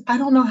is, I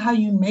don't know how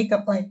you make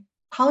up, like,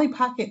 Polly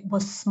Pocket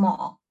was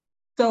small.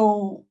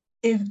 So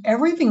if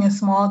everything is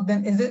small,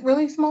 then is it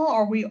really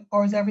small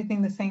or is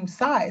everything the same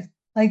size?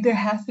 Like there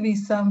has to be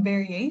some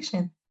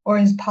variation. Or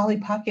is Polly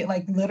Pocket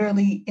like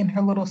literally in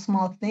her little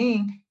small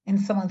thing in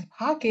someone's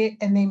pocket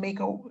and they make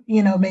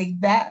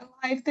that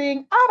live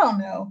thing? I don't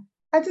know.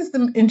 I just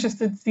am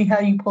interested to see how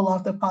you pull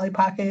off the Polly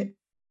Pocket.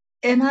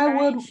 And I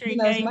would,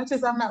 as much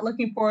as I'm not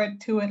looking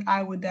forward to it,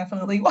 I would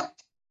definitely watch.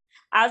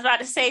 I was about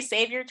to say,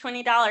 save your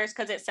 $20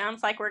 because it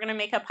sounds like we're going to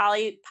make a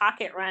Polly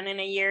Pocket run in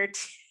a year or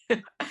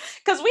two.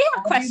 because we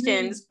have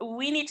questions.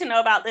 We need to know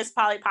about this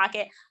Polly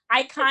Pocket.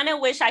 I kind of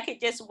wish I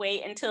could just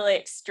wait until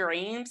it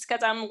streams,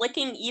 because I'm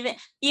looking,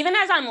 even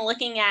as I'm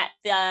looking at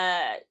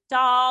the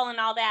doll and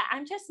all that,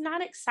 I'm just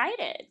not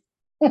excited.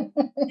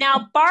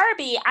 Now,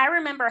 Barbie, I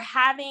remember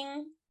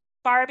having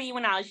Barbie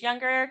when I was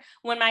younger,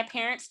 when my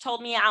parents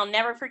told me, I'll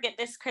never forget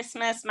this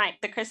Christmas,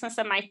 the Christmas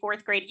of my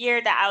 4th grade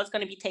year, that I was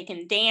going to be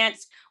taking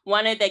dance.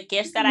 One of the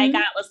gifts that I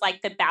got was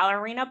like the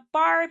ballerina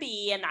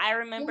Barbie. And I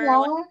remember,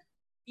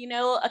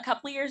 a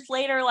couple of years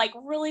later, like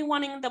really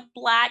wanting the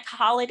black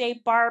holiday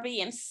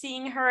Barbie and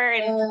seeing her.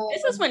 And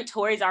this is when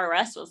Toys R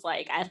Us was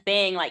like a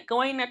thing, like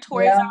going to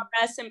Toys R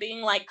Us and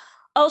being like,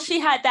 oh,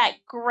 she had that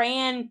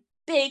grand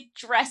big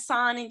dress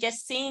on, and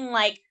just seeing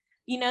like,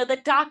 the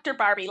Dr.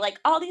 Barbie, like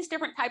all these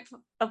different types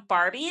of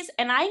Barbies.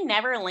 And I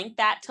never linked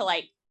that to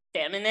like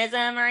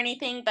feminism or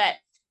anything, but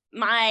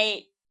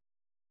my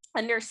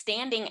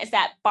understanding is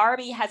that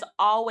Barbie has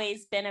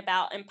always been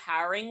about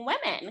empowering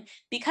women,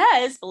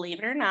 because believe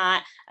it or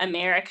not,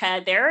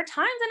 America, there are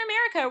times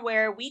in America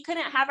where we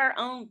couldn't have our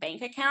own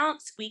bank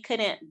accounts, we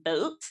couldn't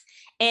vote.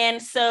 And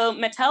so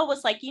Mattel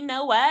was like, you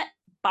know what?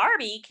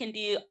 Barbie can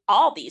do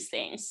all these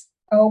things.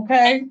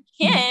 Okay. And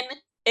Ken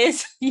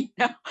is,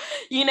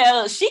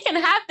 she can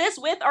have this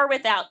with or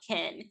without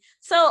Ken.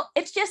 So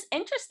it's just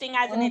interesting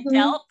as an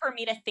adult for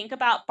me to think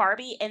about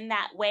Barbie in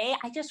that way.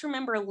 I just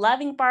remember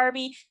loving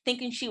Barbie,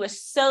 thinking she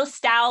was so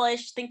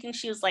stylish, thinking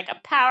she was like a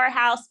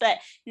powerhouse, but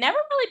never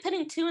really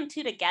putting 2 and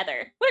 2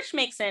 together, which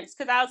makes sense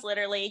because I was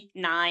literally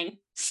 9.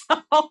 So,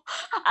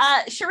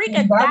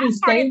 Sharika, Barbie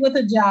stayed with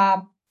a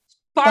job.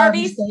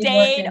 Barbie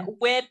stayed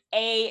with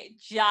a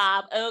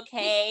job,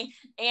 okay?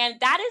 And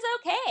that is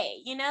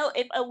okay.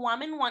 If a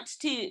woman wants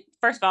to,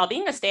 first of all,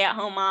 being a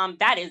stay-at-home mom,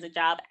 that is a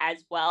job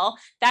as well.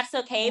 That's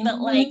okay. But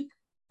like,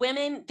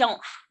 women don't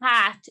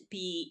have to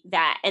be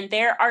that. And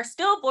there are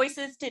still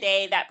voices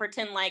today that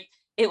pretend like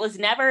it was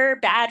never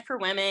bad for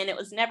women. It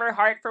was never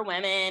hard for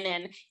women.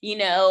 And,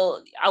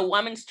 a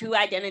woman's true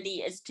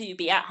identity is to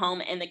be at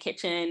home in the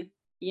kitchen,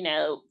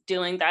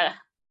 doing the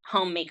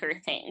homemaker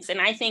things.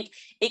 And I think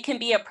it can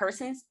be a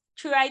person's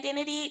true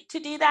identity to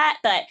do that,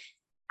 but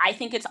I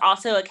think it's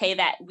also okay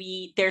that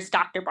there's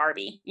Dr.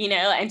 Barbie,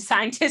 and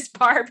Scientist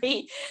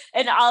Barbie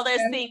and all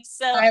those things.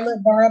 So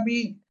Pilot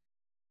Barbie,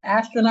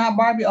 astronaut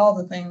Barbie, all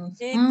the things.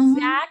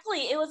 Exactly.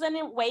 It was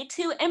a way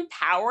to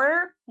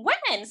empower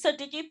women. So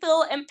did you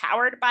feel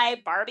empowered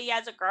by Barbie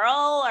as a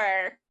girl,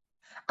 or?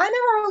 I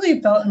never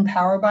really felt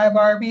empowered by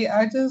Barbie.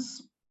 I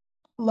just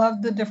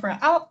loved the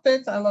different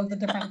outfits. I loved the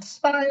different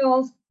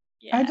styles.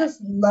 Yeah. I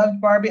just loved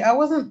Barbie. I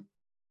wasn't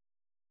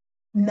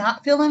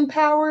not feeling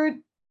empowered.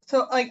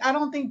 So like, I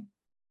don't think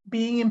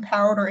being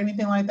empowered or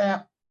anything like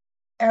that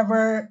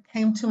ever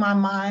came to my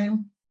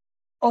mind.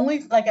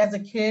 Only like as a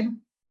kid,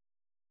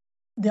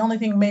 the only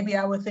thing maybe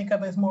I would think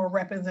of is more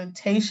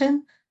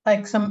representation,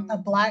 like a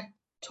black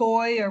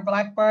toy or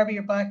black Barbie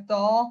or black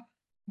doll.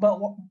 But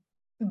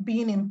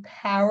being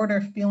empowered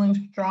or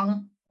feeling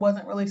strong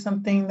wasn't really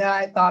something that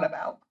I thought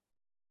about.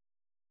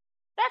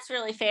 That's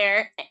really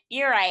fair.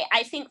 You're right.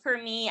 I think for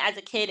me as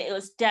a kid, it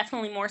was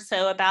definitely more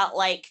so about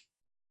like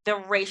the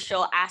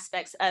racial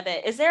aspects of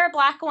it. Is there a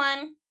black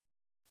one?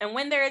 And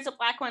when there is a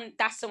black one,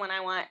 that's the one I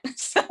want.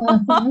 So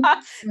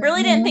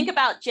really didn't think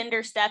about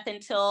gender stuff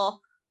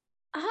until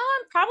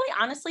probably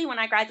honestly when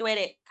I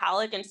graduated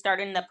college and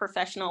started in the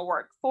professional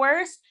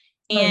workforce,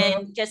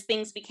 and just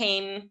things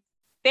became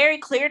very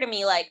clear to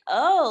me, like,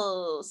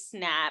 oh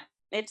snap,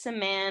 it's a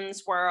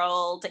man's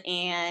world,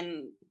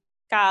 and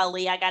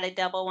golly, I got a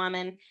double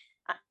whammy,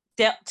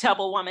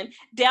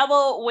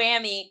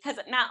 because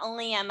not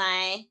only am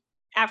I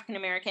African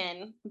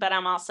American, but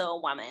I'm also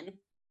a woman.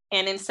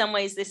 And in some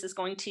ways, this is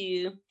going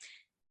to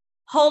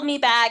hold me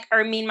back,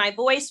 or mean my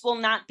voice will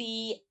not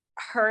be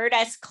heard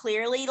as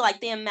clearly.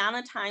 Like the amount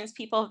of times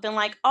people have been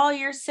like, oh,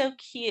 you're so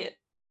cute,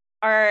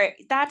 or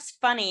that's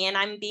funny. And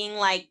I'm being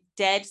like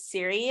dead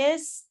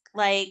serious.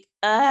 Like,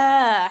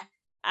 I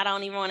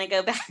don't even want to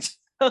go back to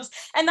those.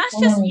 And that's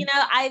just,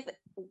 I've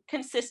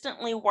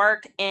consistently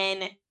worked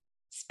in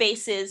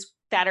spaces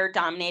that are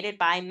dominated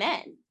by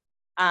men.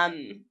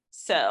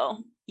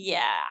 So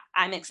yeah,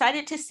 I'm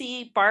excited to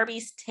see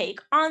Barbie's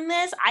take on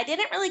this. I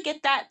didn't really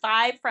get that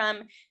vibe from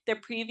the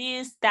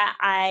previews that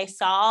I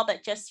saw,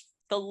 but just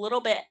the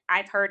little bit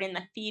I've heard in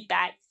the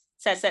feedback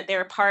says that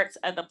there are parts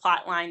of the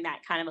plot line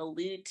that kind of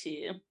allude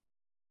to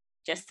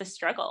just the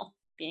struggle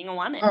being a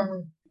woman.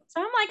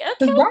 So I'm like,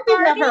 okay,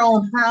 Barbie had her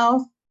own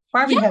house.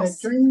 Barbie had a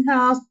dream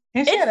house,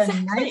 and she had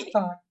a nice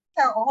car.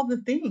 She had all the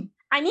things.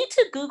 I need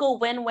to Google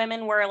when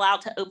women were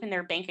allowed to open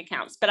their bank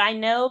accounts, but I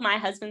know my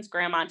husband's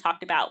grandma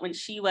talked about when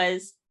she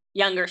was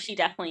younger, she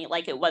definitely,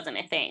 like, it wasn't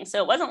a thing.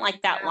 So it wasn't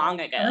like that long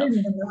ago. I didn't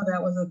even know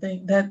that was a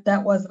thing.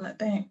 That wasn't a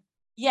thing.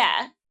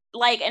 Yeah.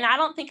 Like, and I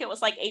don't think it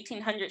was like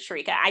 1800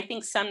 Sharika. I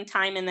think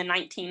sometime in the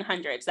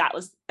 1900s, that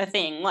was a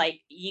thing.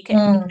 Like, you could,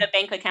 the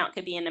bank account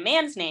could be in a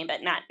man's name,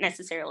 but not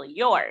necessarily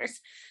yours.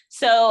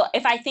 So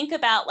if I think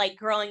about like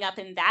growing up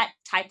in that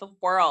type of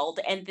world,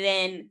 and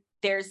then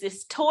there's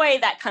this toy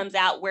that comes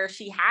out where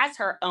she has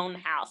her own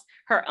house,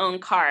 her own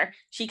car.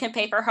 She can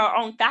pay for her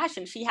own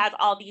fashion. She has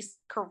all these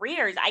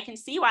careers. I can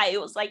see why it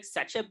was like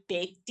such a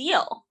big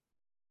deal.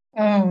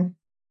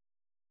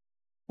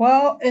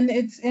 Well, and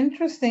it's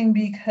interesting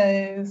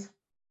because,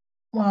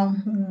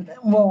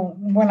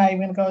 we're not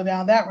even go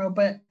down that road,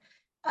 but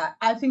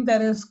I think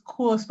that is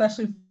cool,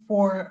 especially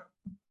for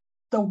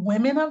the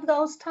women of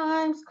those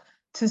times,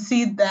 to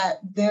see that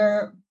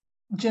their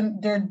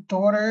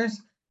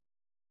daughters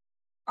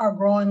are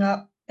growing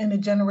up in a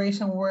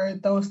generation where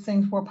those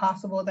things were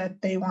possible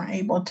that they weren't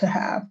able to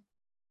have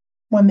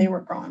when they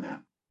were growing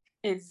up.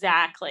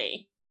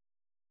 Exactly.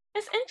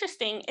 It's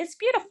interesting. It's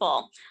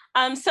beautiful.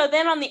 So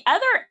then on the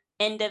other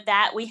end of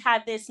that, we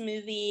have this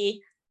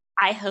movie,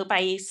 I hope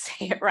I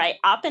say it right,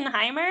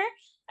 Oppenheimer,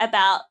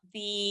 about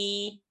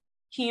the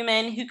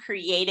human who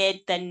created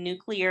the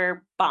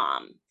nuclear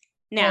bomb.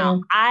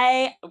 Now,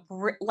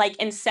 like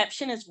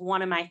Inception is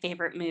one of my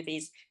favorite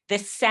movies. The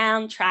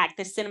soundtrack,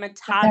 the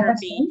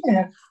cinematography.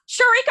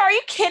 Sharika, are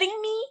you kidding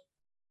me?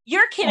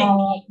 You're kidding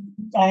me.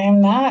 I am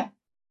not.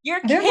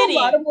 You're There's kidding. a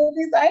lot of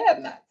movies I have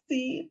not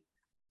seen.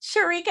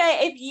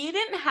 Sharika, if you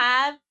didn't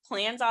have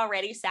plans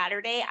already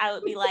Saturday, I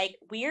would be like,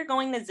 we are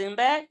going to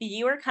Zumba.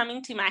 You are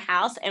coming to my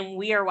house and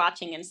we are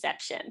watching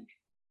Inception.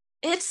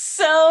 It's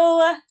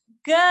so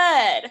good.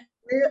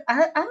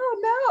 I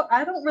don't know.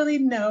 I don't really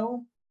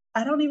know.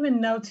 I don't even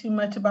know too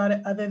much about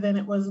it other than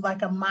it was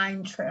like a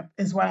mind trip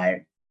is what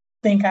I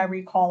think I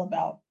recall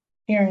about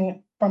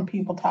hearing from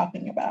people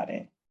talking about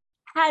it.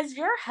 Has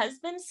your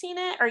husband seen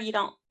it or you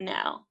don't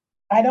know?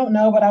 I don't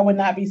know, but I would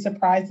not be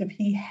surprised if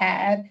he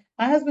had.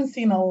 My husband's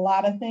seen a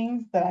lot of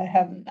things that I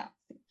have not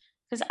seen.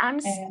 Because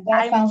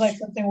that sounds like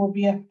something will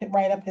be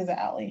right up his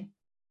alley.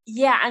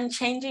 Yeah, I'm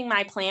changing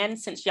my plan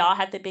since y'all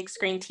had the big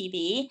screen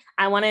TV.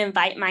 I want to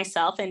invite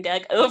myself and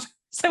Doug over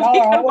so we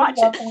can watch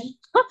it.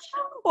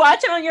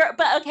 Watch it on your.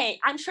 But okay,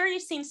 I'm sure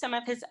you've seen some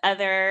of his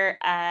other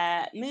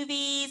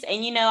movies,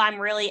 and you know I'm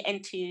really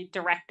into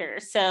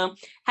directors. So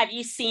have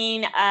you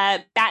seen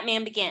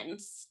Batman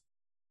Begins,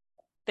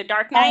 The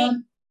Dark Knight?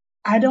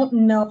 I don't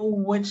know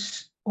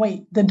which.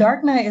 Wait, The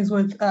Dark Knight is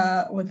with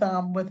your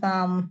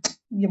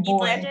boy.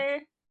 Ledger?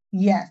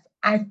 Yes,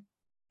 I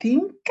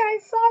think I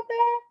saw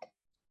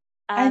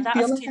that. That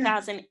was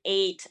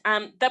 2008.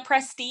 The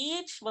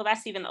Prestige. Well,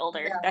 that's even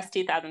older. Yeah. That's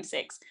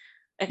 2006.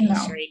 Okay, no.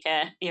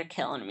 Sharika, you're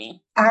killing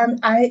me.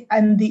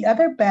 And the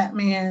other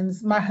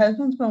Batmans. My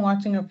husband's been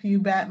watching a few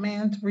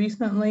Batmans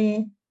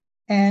recently,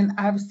 and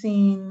I've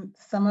seen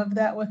some of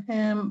that with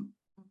him.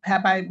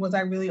 Was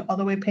I really all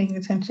the way paying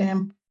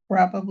attention?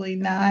 Probably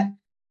not.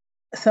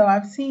 So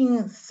I've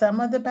seen some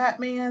of the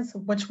Batmans.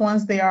 Which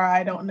ones they are,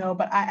 I don't know.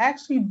 But I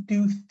actually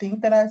do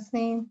think that I've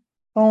seen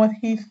one with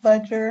Heath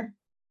Ledger,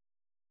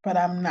 but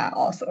I'm not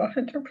also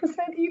 100%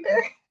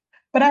 either.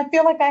 But I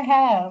feel like I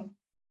have.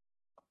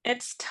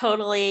 It's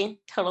totally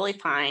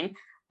fine.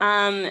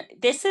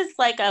 This is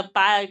like a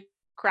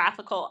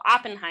biographical.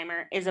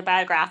 Oppenheimer is a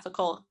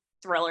biographical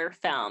thriller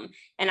film,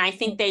 and I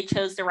think they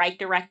chose the right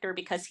director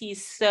because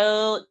he's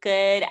so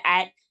good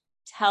at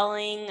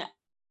telling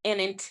an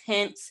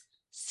intense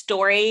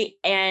story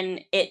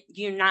and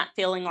you're not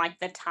feeling like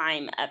the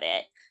time of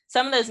it.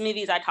 Some of those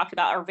movies I talked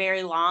about are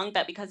very long,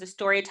 but because the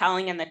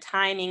storytelling and the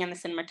timing and the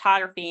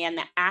cinematography and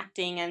the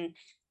acting and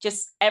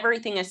just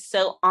everything is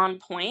so on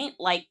point,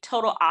 like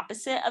total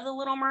opposite of The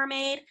Little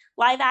Mermaid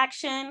live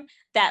action,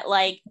 that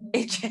like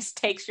it just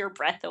takes your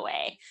breath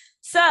away.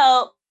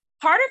 So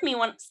part of me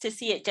wants to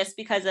see it just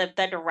because of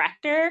the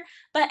director,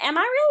 but am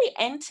I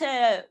really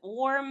into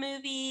war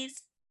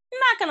movies? I'm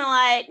not gonna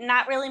lie,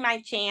 not really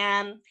my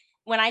jam.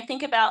 When I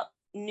think about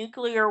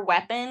nuclear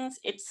weapons,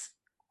 it's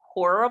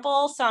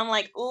horrible. So I'm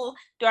like, oh,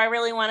 do I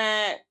really want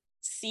to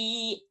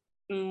see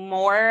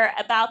more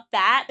about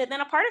that? But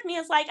then a part of me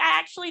is like, I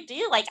actually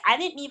do. Like, I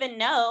didn't even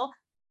know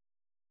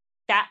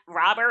that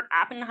Robert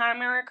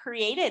Oppenheimer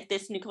created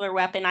this nuclear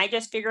weapon. I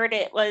just figured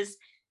it was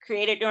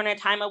created during a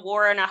time of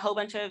war and a whole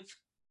bunch of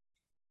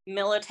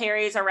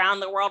militaries around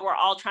the world were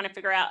all trying to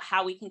figure out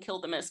how we can kill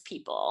the most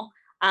people.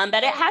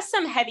 But it has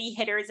some heavy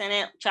hitters in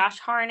it. Josh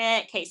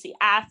Hartnett, Casey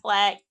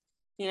Affleck.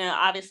 You know,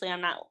 obviously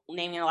I'm not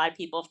naming a lot of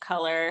people of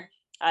color.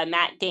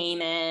 Matt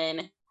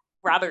Damon,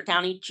 Robert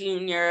Downey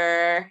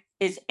Jr.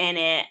 is in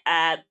it.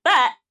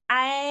 But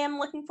I am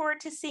looking forward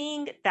to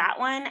seeing that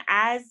one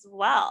as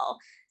well.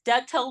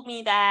 Doug told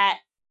me that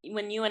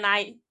when you and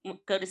I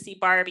go to see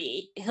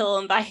Barbie, he'll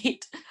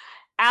invite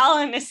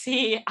Alan to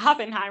see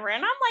Oppenheimer.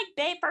 And I'm like,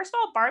 babe, first of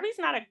all, Barbie's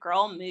not a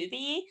girl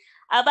movie.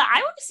 But I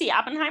want to see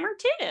Oppenheimer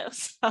too.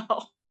 So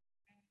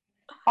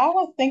I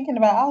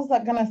was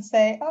like gonna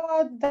say,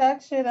 oh,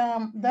 Doug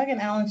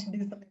and Alan should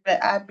do something,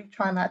 but I'd be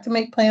trying not to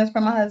make plans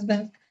for my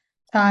husband's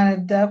time.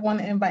 If Doug want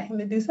to invite him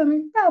to do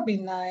something, that'll be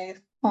nice.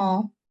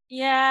 Aw.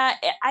 Yeah,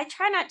 I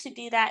try not to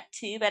do that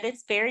too, but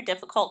it's very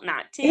difficult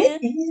not to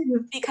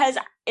because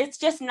it's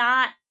just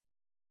not,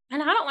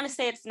 and I don't want to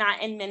say it's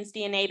not in men's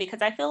DNA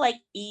because I feel like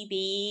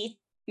EB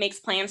makes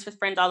plans with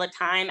friends all the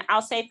time.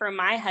 I'll say for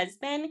my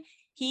husband,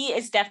 he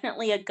is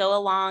definitely a go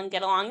along,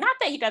 get along. Not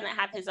that he doesn't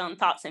have his own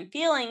thoughts and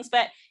feelings,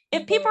 but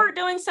if people are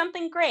doing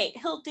something great,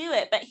 he'll do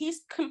it. But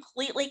he's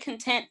completely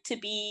content to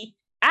be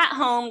at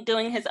home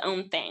doing his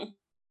own thing.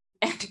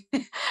 And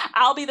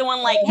I'll be the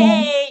one like,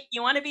 hey,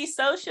 you want to be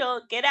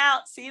social? Get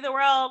out, see the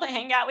world,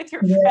 hang out with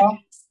your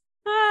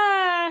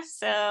friends.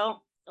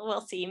 So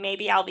we'll see.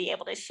 Maybe I'll be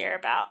able to share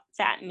about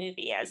that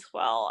movie as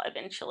well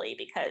eventually,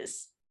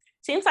 because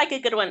it seems like a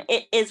good one.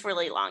 It is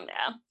really long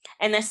though.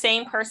 And the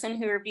same person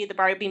who reviewed the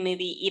Barbie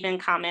movie even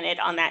commented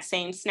on that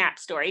same Snap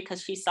story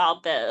because she saw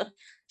both.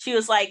 She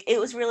was like, it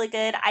was really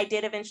good. I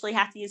did eventually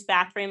have to use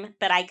bathroom,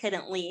 but I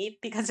couldn't leave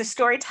because the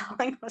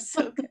storytelling was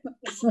so good.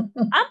 I'm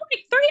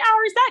like, 3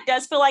 hours, that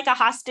does feel like a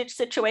hostage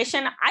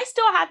situation. I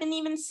still haven't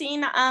even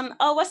seen,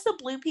 what's the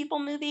Blue People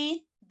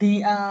movie?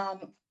 The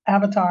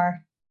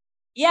Avatar.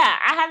 Yeah,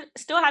 I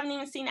still haven't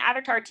even seen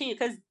Avatar 2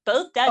 because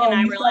both Doug and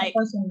I were like,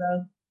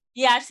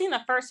 yeah, I've seen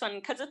the first one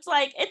because it's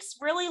like, it's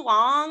really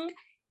long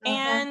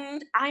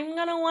and I'm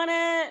going to want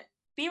to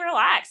be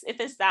relaxed if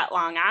it's that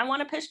long. I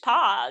want to push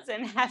pause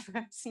and have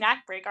a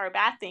snack break or a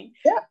bathing.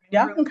 Yeah,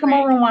 y'all can come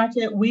over and watch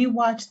it. We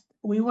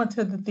went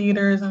to the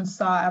theaters and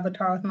saw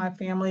Avatar with my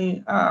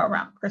family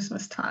around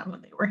Christmas time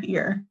when they were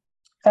here.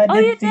 So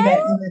I did see that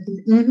in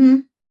the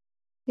theater.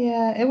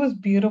 Yeah, it was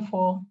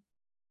beautiful.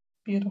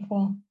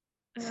 Beautiful.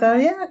 So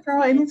yeah,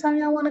 girl, anytime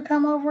y'all want to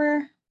come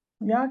over,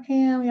 y'all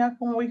can.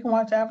 We can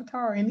watch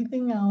Avatar or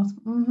anything else.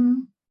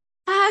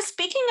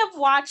 Speaking of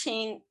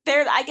watching,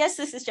 I guess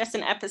this is just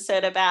an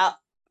episode about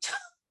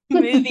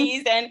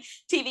movies and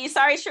TV.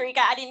 Sorry, Sharika,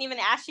 I didn't even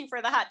ask you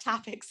for the hot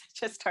topics. I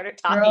just started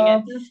talking.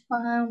 Girl, that's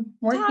fine.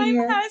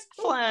 Time has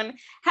flown.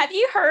 Have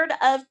you heard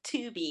of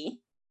Tubi?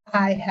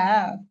 I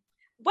have.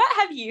 What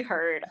have you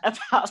heard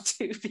about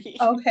Tubi?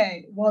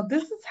 Okay, well,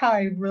 this is how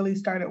I really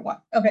started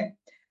watching. Okay,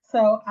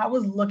 so I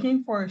was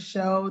looking for a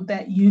show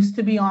that used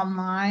to be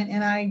online,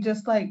 and I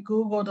just like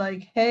Googled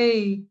like,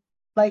 hey,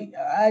 like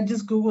I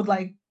just Googled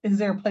like, is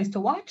there a place to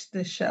watch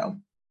this show?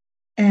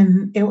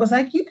 And it was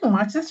like, you can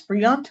watch this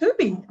free on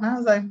Tubi. And I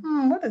was like,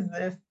 what is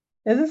this?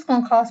 Is this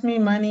gonna cost me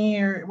money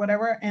or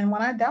whatever? And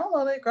when I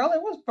downloaded it, girl,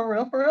 it was for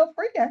real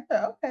free. I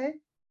said, okay.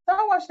 So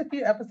I watched a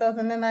few episodes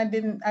and then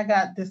I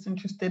got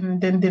disinterested and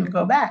didn't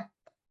go back.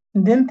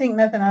 Didn't think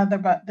nothing other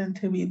about than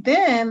Tubi.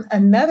 Then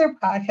another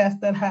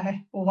podcast that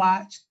I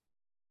watched,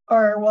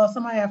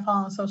 somebody I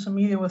follow on social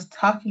media was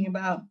talking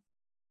about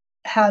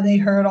how they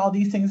heard all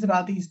these things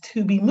about these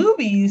Tubi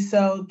movies.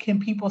 So can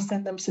people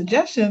send them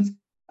suggestions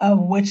of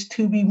which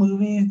Tubi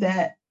movies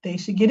that they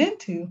should get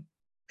into?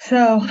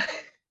 So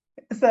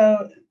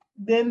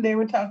then they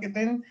were talking,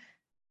 then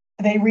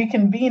they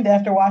reconvened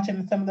after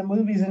watching some of the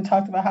movies and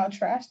talked about how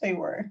trash they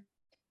were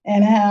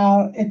and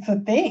how it's a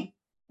thing.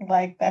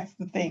 Like, that's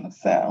the thing.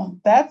 So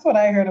that's what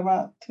I heard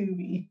about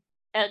Tubi.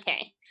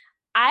 Okay.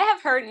 I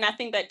have heard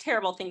nothing but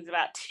terrible things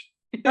about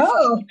Tubi.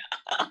 Oh.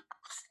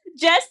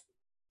 Just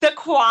the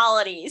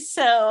quality.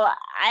 So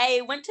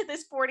I went to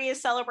this 40th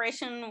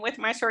celebration with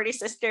my sorority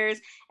sisters,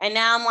 and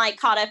now I'm like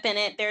caught up in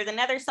it. There's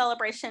another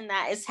celebration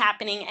that is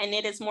happening, and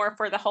it is more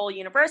for the whole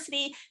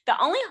university.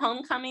 The only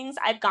homecomings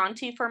I've gone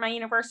to for my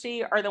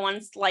university are the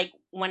ones like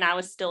when I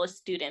was still a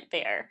student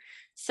there.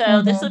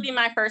 So this will be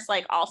my first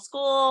like all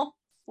school,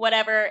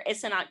 whatever.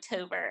 It's in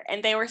October.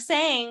 And they were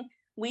saying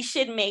we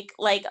should make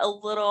like a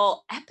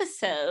little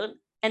episode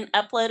and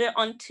upload it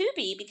on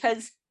Tubi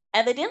because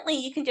evidently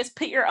you can just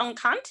put your own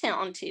content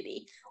on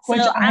Tubi.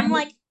 So I'm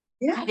like,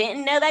 I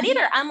didn't know that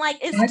either. I'm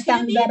like, is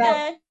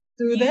Tubi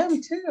through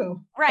them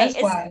too? Right.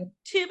 Is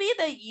Tubi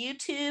the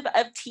YouTube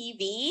of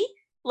TV?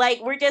 Like,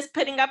 we're just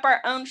putting up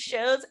our own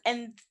shows.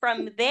 And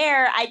from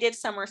there, I did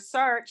some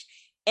research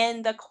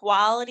and the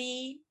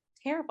quality,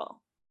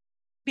 terrible.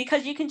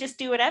 Because you can just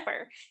do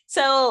whatever.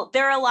 So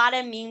there are a lot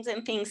of memes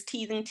and things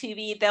teasing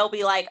Tubi. They'll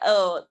be like,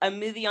 oh, a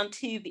movie on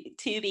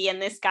Tubi.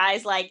 And this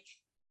guy's like,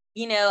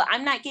 you know,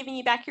 I'm not giving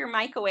you back your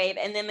microwave.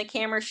 And then the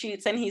camera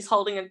shoots and he's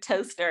holding a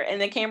toaster, and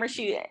the camera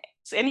shoots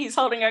and he's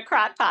holding a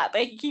crock pot,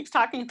 but he keeps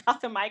talking about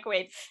the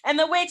microwave and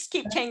the wigs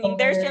keep changing.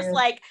 There's just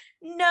like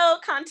no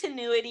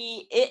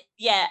continuity.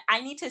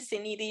 I need to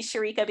send you these,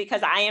 Sharika,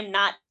 because I am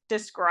not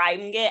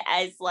describing it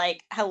as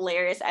like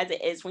hilarious as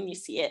it is when you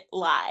see it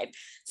live.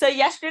 So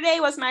yesterday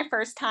was my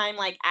first time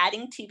like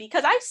adding Tubi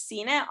because I've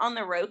seen it on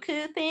the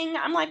Roku thing.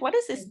 I'm like, what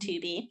is this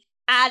Tubi?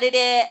 Added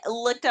it,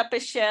 looked up a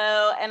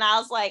show, and I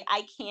was like,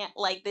 I can't,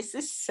 like, this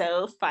is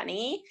so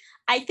funny.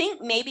 I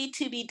think maybe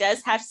Tubi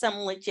does have some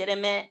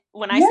legitimate,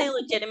 when I say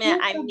legitimate,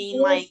 I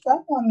mean like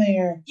stuff on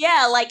there.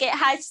 Yeah, like it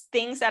has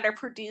things that are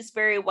produced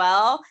very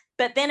well,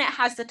 but then it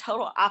has the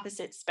total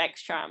opposite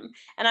spectrum.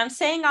 And I'm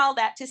saying all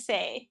that to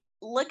say,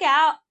 look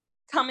out,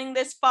 coming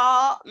this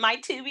fall, my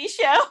Tubi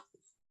show.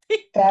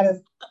 That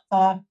is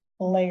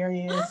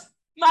hilarious.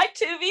 My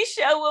Tubi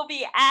show will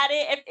be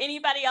added. If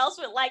anybody else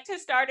would like to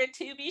start a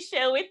Tubi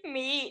show with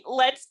me,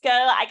 let's go.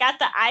 I got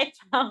the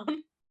iPhone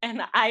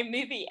and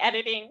iMovie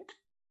editing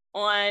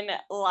on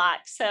lock.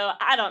 So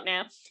I don't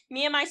know.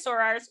 Me and my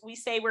sorors, we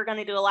say we're going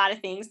to do a lot of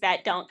things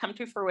that don't come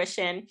to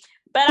fruition.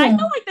 But I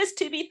feel like this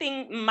Tubi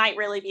thing might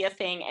really be a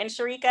thing. And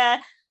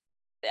Sharika,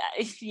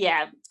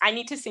 Yeah, I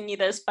need to send you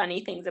those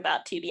funny things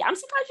about Tubi. I'm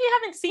surprised you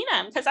haven't seen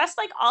them because that's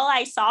like all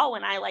I saw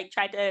when I like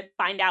tried to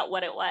find out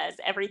what it was.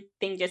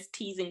 Everything just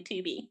teasing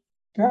Tubi.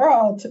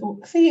 Girl,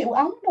 see, I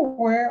wonder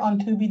where on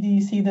Tubi do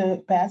you see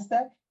the bad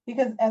stuff?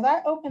 Because as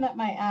I open up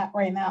my app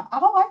right now,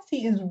 all I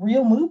see is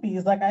real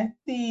movies. Like I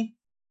see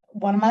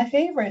one of my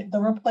favorite, The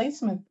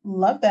Replacement.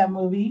 Love that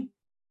movie.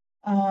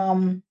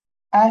 Um,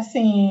 I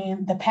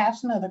seen The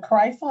Passion of the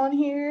Christ on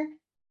here.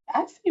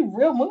 I see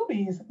real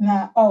movies.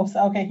 Now, oh,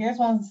 so okay, here's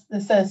one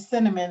that says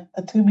Cinnamon,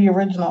 a Tubi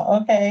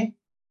original. Okay.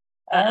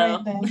 All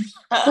right then.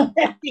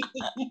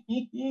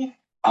 Uh-oh.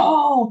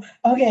 Oh,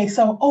 okay.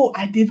 So,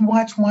 I did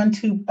watch one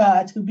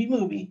Tubi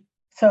movie.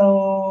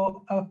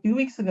 So a few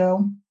weeks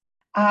ago,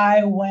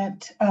 I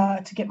went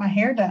to get my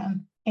hair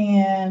done,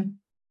 and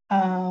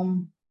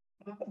um,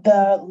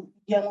 the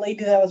young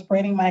lady that was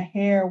braiding my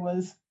hair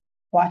was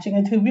watching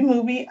a Tubi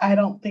movie. I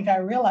don't think I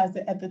realized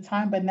it at the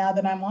time, but now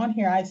that I'm on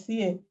here, I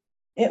see it.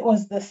 It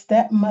was the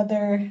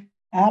stepmother.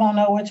 I don't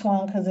know which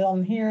one because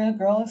on here,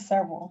 girl, is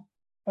several,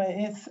 but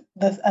it's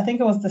this. I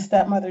think it was the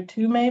stepmother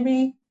two,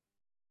 maybe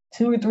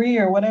two or three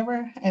or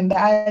whatever. And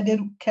I did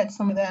catch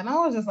some of that, and I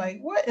was just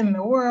like, "What in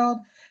the world?"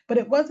 But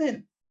it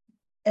wasn't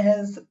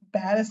as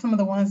bad as some of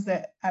the ones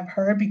that I've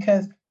heard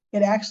because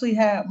it actually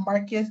had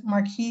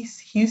Marquise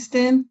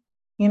Houston,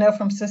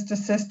 from Sister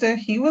Sister.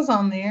 He was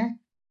on there.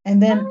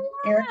 And then Oh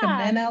Erica yeah.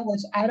 Mena,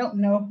 which I don't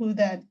know who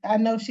that. I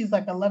know she's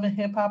like a Love and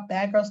Hip Hop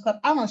Bad Girls Club.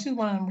 I don't know. She's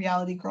one of them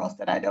reality girls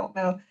that I don't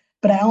know.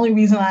 But the only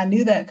reason I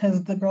knew that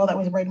because the girl that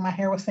was braiding my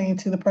hair was saying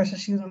to the person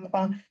she was on the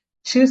phone,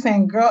 she was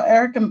saying, "Girl,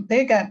 Erica,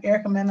 they got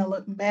Erica Mena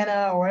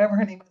or whatever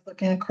her name is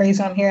looking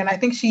crazy on here." And I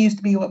think she used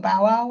to be with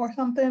Bow Wow or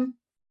something.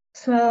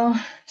 So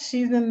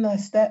she's in the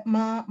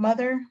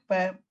stepmother,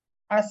 but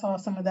I saw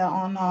some of that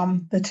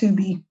on the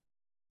Tubi,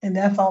 and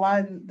that's all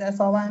I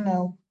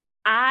know.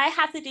 I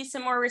have to do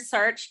some more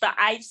research, but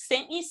I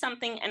sent you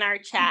something in our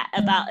chat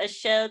about a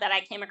show that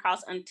I came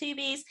across on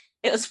Tubi's.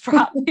 It was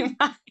brought to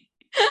my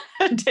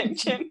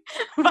attention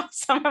by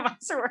some of my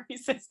sorority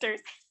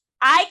sisters.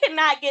 I could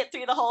not get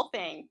through the whole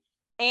thing.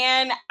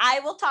 And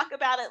I will talk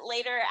about it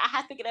later. I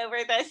have to get over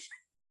this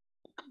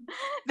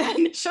the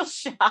initial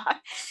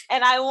shock.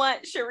 And I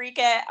want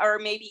Sharika or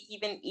maybe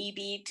even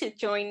EB to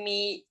join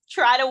me,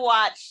 try to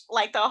watch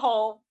like the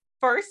whole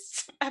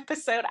first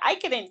episode. I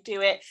couldn't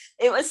do it.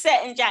 It was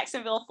set in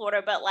Jacksonville,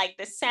 Florida, but like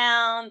the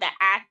sound, the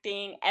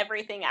acting,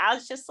 everything, I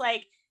was just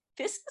like,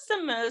 this is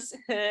the most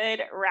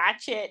hood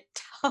ratchet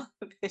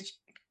television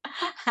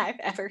I've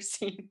ever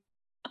seen.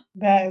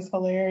 That is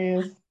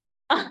hilarious.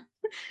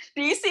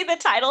 Do you see the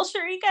title,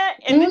 Sharika,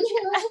 in the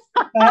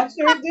Mhm. I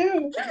sure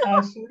do.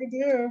 I sure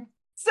do.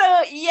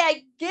 So yeah,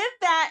 give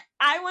that.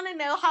 I want to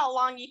know how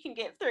long you can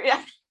get through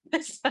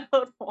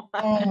episode one.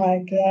 Oh my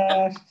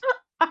gosh.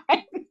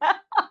 I know.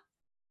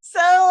 So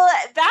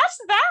that's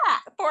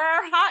that for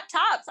our hot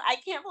tops. I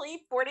can't believe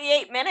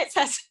 48 minutes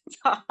has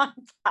gone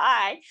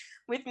by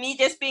with me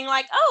just being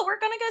like, oh, we're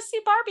gonna go see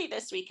Barbie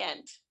this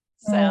weekend.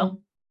 So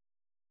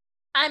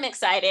I'm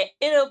excited.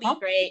 It'll be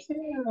great.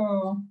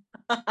 Too.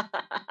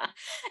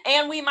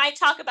 And we might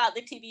talk about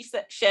the TV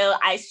show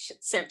I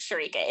sent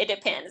Sharika. It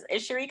depends.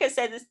 If Sharika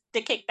says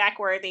the kickback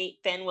worthy,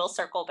 then we'll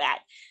circle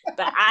back.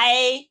 But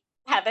I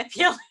have a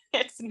feeling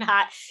it's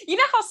not. You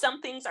know how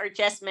some things are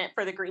just meant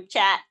for the group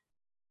chat?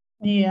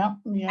 Yeah.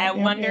 I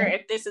wonder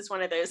if this is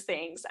one of those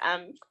things.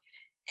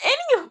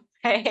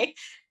 Anyway,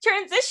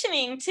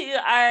 transitioning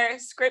to our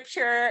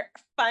scripture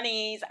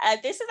funnies.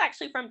 This is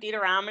actually from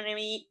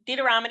Deuteronomy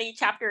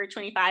chapter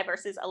 25,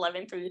 verses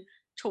 11 through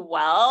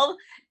 12.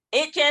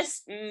 It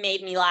just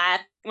made me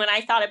laugh when I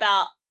thought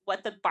about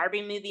what the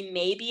Barbie movie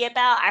may be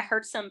about. I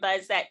heard some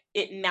buzz that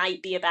it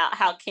might be about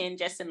how Ken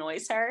just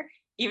annoys her,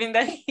 even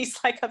though he's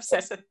like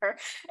obsessed with her.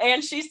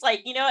 And she's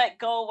like, you know what,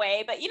 go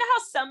away. But you know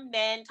how some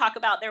men talk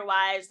about their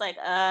wives like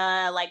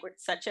we're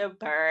such a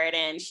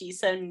burden. She's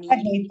so needy. I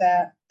hate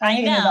that. I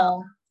hate it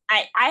all.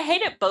 I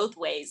hate it both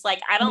ways.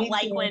 Like, I don't Me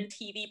like too. when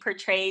TV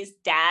portrays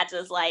dads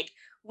as like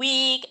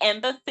weak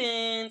and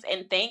buffoons,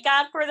 and thank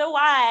God for the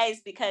wives,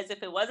 because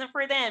if it wasn't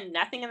for them,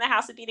 nothing in the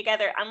house would be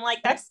together. I'm like,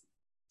 that's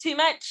too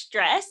much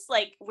stress.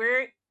 Like,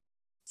 we're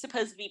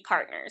supposed to be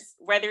partners,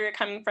 whether you're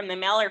coming from the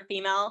male or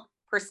female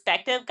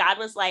perspective. God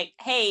was like,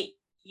 hey,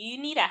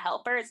 you need a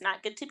helper. It's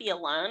not good to be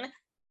alone.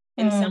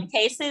 In some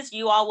cases,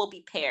 you all will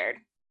be paired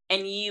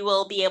and you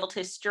will be able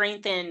to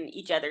strengthen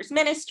each other's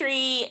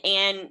ministry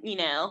and,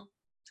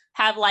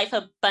 have life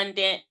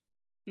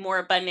more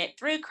abundant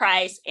through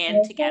Christ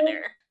and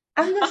together.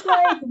 I'm just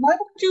like, why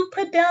would you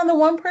put down the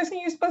one person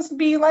you're supposed to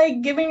be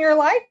like giving your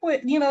life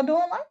with, doing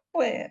life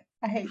with?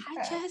 I hate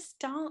that.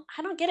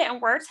 I don't get it. And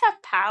words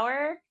have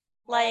power.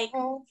 Like,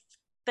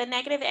 the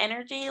negative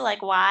energy,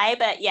 like, why?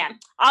 But yeah,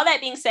 all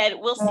that being said,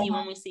 we'll see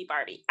when we see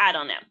Barbie. I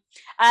don't know.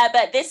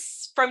 But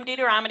this from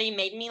Deuteronomy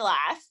made me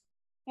laugh.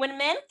 When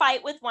men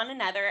fight with one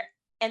another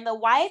and the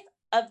wife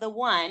of the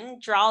one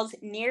draws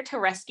near to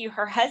rescue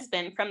her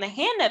husband from the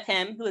hand of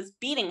him who is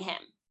beating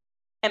him,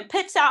 and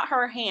puts out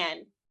her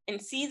hand and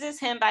seizes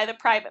him by the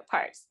private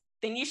parts,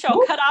 then you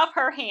shall cut off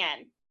her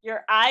hand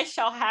Your eyes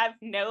shall have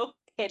no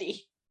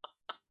pity.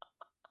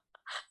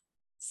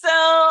 So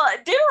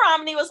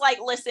Deuteronomy was like,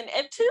 listen,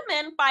 if two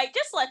men fight,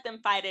 just let them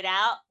fight it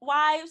out.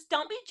 Wives,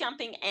 don't be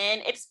jumping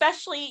in,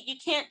 especially you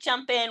can't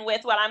jump in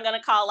with what I'm going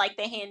to call like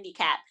the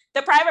handicap.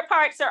 The private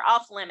parts are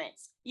off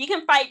limits. You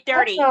can fight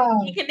dirty.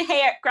 You can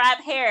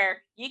grab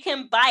hair. You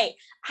can bite.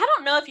 I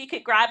don't know if you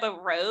could grab a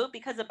robe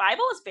because the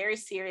Bible is very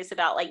serious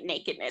about like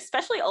nakedness,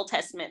 especially Old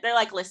Testament. They're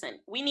like, listen,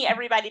 we need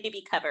everybody to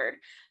be covered.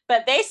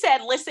 But they said,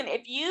 listen,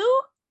 if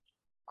you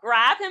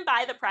grab him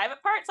by the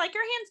private parts, like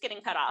your hand's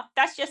getting cut off.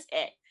 That's just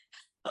it.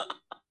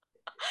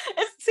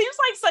 It seems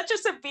like such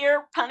a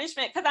severe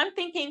punishment because I'm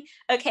thinking,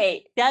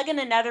 okay, Doug and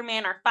another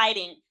man are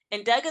fighting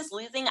and Doug is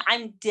losing.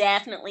 I'm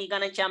definitely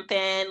going to jump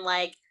in.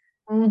 Like,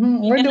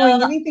 we're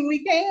doing anything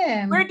we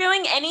can. We're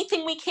doing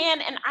anything we can.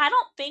 And I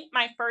don't think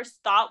my first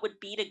thought would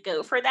be to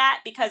go for that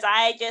because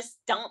I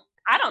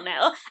don't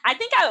know. I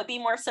think I would be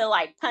more so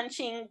like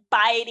punching,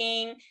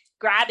 biting,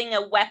 grabbing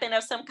a weapon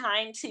of some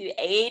kind to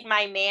aid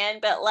my man.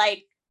 But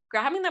like,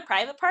 grabbing the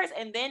private parts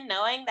and then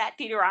knowing that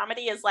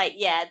Deuteronomy is like,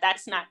 yeah,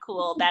 that's not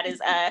cool. That is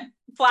a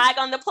flag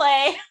on the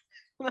play.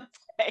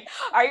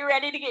 Are you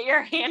ready to get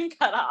your hand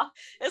cut off?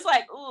 It's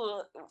like,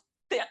 ooh,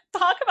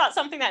 talk about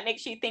something that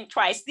makes you think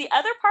twice. The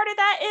other part of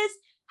that is,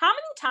 how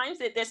many times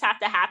did this have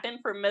to happen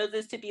for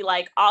Moses to be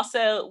like,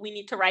 also, we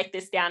need to write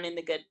this down in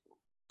the good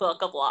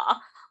book of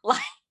law?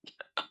 Like,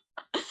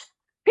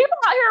 people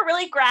out here are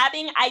really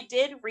grabbing. I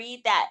did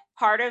read that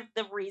part of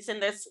the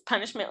reason this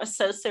punishment was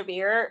so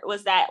severe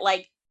was that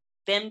like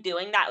them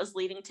doing that was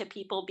leading to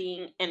people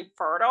being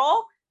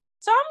infertile.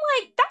 So I'm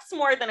like, that's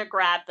more than a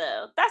grab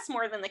though. That's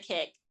more than the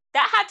kick.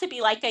 That had to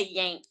be like a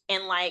yank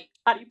and like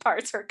body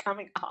parts are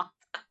coming off.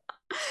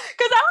 Because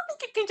I don't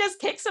think you can just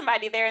kick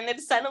somebody there and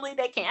then suddenly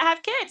they can't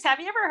have kids. Have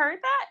you ever heard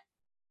that?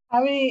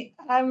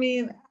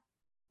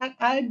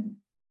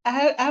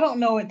 I don't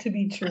know it to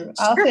be true.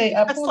 I'll say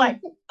it's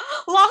like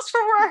lost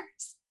for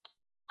words.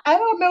 I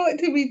don't know it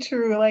to be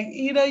true. Like,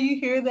 you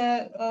hear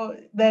that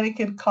that it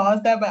could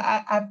cause that, but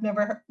I've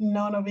never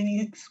known of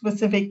any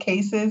specific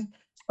cases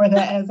where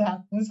that has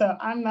happened. So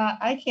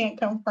I can't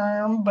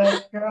confirm,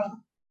 but girl,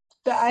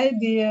 the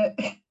idea,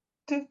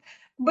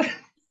 but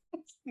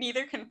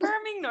neither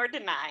confirming nor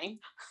denying.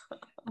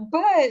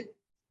 But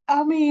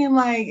I mean,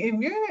 like, if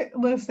you're,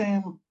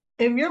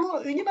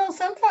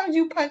 sometimes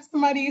you punch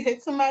somebody, you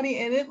hit somebody,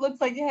 and it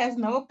looks like it has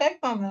no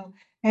effect on them.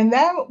 And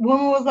that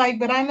woman was like,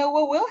 but I know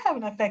what will have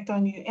an effect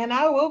on you, and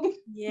I will be.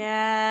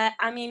 Yeah,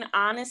 I mean,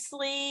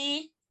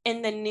 honestly,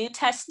 in the New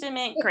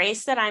Testament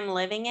grace that I'm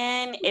living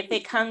in, if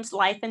it comes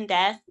life and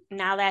death,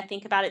 now that I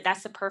think about it,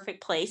 that's the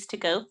perfect place to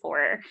go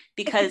for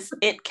because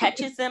it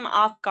catches them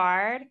off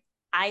guard.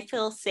 I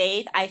feel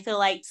safe. I feel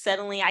like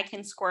suddenly I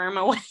can squirm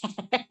away.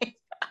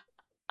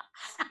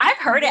 I've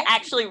heard it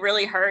actually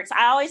really hurts.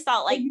 I always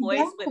thought like boys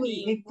were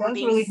being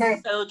really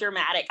so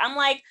dramatic. I'm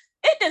like,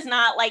 it does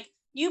not. Like,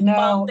 you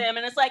bump them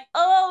and it's like,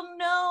 oh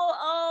no,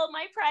 oh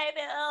my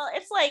private, oh.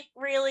 It's like,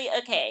 really,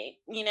 okay,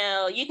 you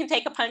can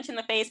take a punch in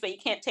the face, but you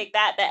can't take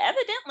that. But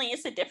evidently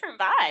it's a different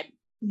vibe.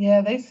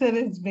 Yeah, they said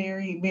it's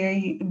very,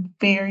 very,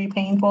 very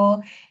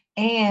painful.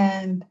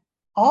 And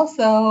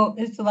also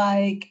it's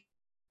like,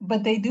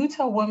 but they do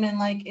tell women,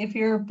 like, if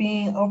you're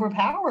being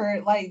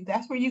overpowered, like,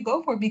 that's where you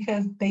go for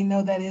because they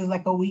know that is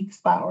like a weak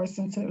spot or a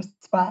sensitive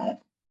spot.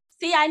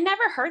 See, I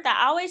never heard that.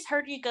 I always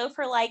heard you go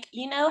for like,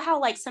 how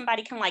like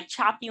somebody can like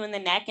chop you in the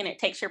neck and it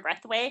takes your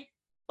breath away.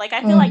 Like,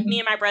 I feel like me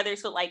and my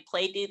brothers would like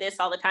do this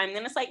all the time. And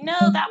then it's like, no,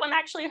 that one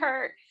actually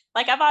hurt.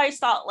 Like, I've always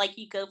thought like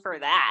you go for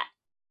that.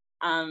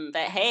 But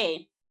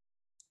hey,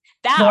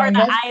 that or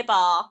the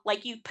eyeball,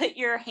 like you put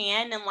your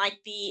hand in like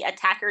the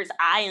attacker's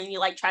eye and you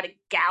like try to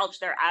gouge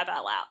their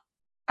eyeball out.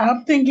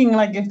 I'm thinking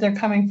like if they're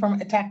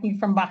attacking you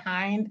from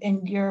behind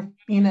and you're,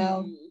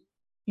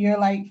 you're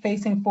like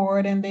facing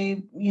forward and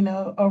they,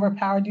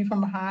 overpowered you from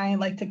behind,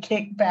 like to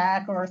kick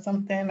back or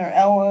something, or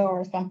elbow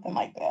or something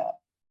like that.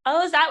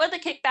 Oh, is that what the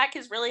kickback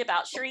is really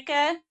about,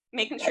 Sharika?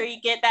 Making sure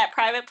you get that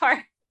private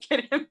part,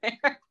 get in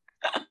there.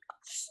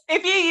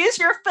 If you use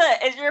your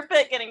foot, is your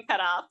foot getting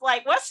cut off?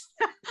 Like, what's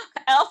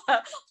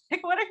elbow?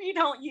 Like, what if you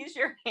don't use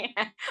your hand?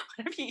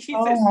 What if you use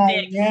a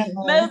stick? Goodness.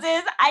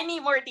 Moses, I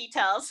need more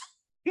details.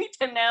 I need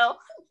to know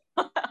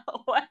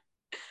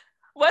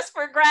what's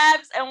for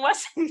grabs and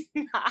what's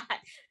not,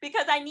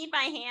 because I need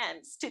my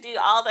hands to do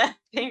all the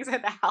things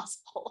in the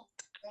household.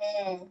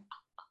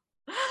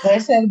 They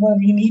said, well,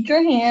 if you need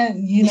your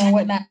hand, you know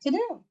what not to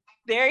do.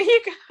 There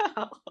you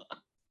go.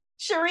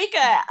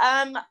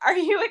 Sharika, are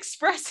you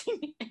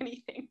expressing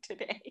anything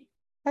today?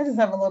 I just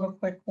have a little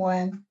quick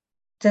one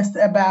just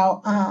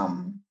about,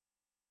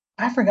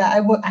 I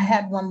forgot, I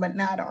had one, but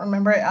now I don't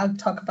remember it. I'll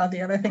talk about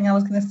the other thing I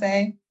was going to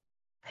say.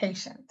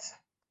 Patience.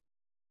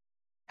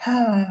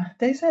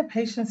 They said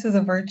patience is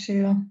a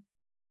virtue.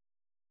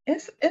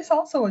 It's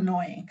also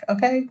annoying,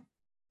 okay?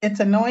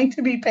 It's annoying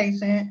to be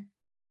patient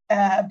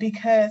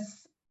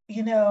because,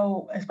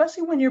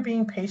 especially when you're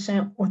being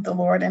patient with the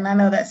Lord, and I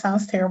know that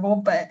sounds terrible,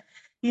 but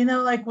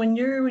Like when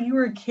you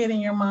were a kid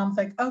and your mom's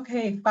like,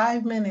 okay,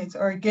 5 minutes,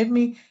 or give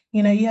me,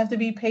 you have to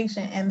be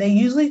patient. And they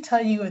usually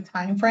tell you a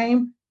time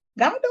frame.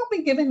 God don't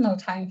be giving no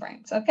time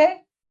frames,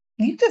 okay?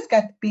 You just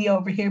got to be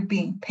over here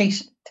being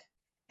patient.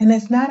 And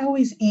it's not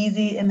always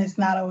easy and it's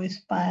not always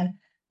fun.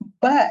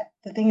 But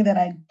the thing that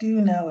I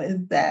do know is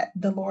that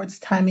the Lord's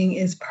timing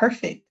is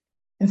perfect.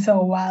 And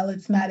so while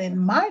it's not in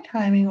my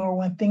timing or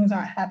when things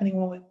aren't happening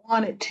when we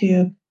want it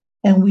to,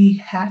 and we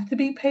have to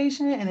be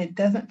patient and it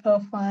doesn't feel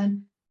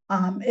fun,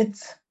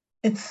 it's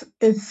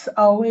it's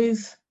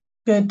always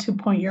good to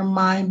point your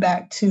mind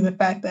back to the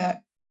fact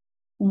that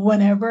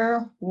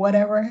whenever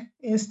whatever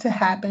is to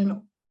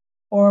happen,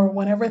 or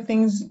whenever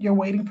things you're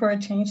waiting for a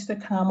change to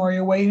come, or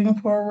you're waiting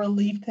for a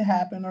relief to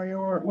happen, or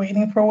you're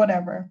waiting for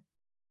whatever,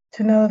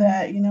 to know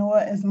that,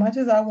 what, as much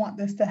as I want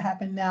this to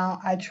happen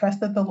now, I trust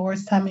that the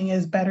Lord's timing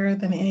is better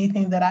than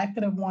anything that I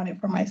could have wanted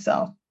for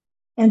myself.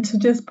 And to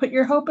just put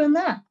your hope in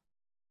that.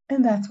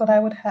 And that's what I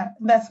would have.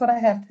 That's what I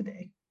have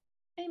today.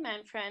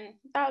 Amen, friend.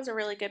 That was a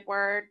really good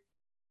word.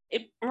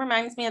 It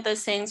reminds me of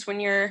those things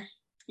when you're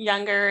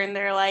younger and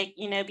they're like,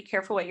 be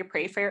careful what you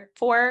pray for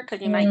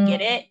because you might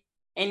get it.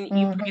 And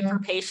you pray for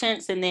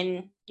patience, and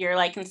then you're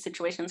like in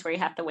situations where you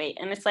have to wait.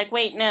 And it's like,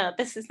 wait, no,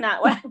 this is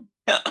not what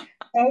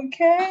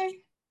Okay.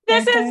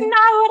 This is not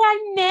what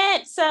I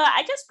meant. So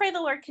I just pray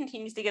the Lord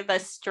continues to give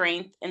us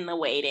strength in the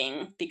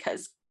waiting,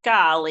 because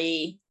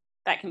golly,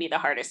 that can be the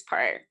hardest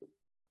part.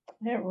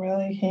 It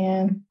really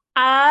can.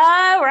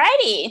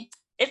 Alrighty.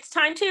 It's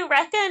time to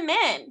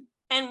recommend.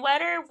 And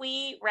what are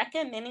we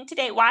recommending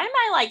today? Why am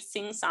I like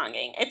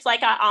sing-songing? It's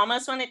like I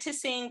almost wanted to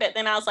sing, but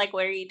then I was like,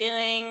 what are you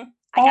doing?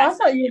 I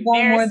thought you were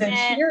going more the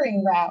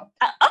cheering route.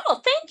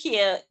 Thank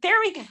you. There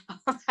we go.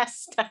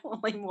 That's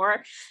definitely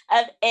more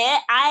of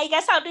it. I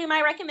guess I'll do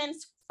my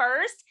recommends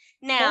first.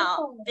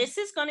 Now, This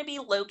is going to be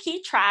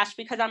low-key trash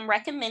because I'm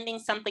recommending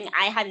something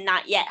I had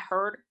not yet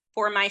heard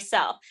for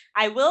myself.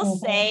 I will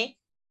say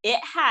it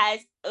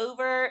has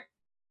over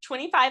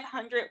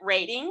 2,500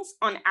 ratings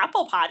on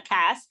Apple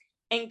Podcasts.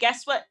 And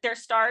guess what their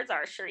stars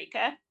are,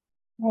 Sharika?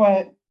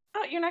 What?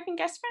 Oh, you're not going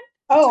to guess, friend?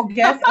 Oh,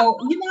 guess.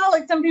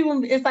 Like some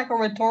people, it's like a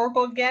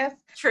rhetorical guess.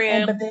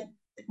 True.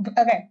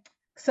 Okay.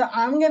 So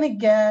I'm going to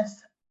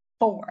guess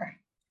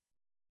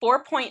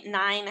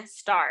 4.9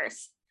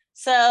 stars.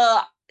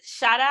 So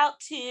shout out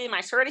to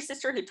my sorority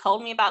sister who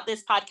told me about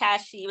this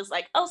podcast. She was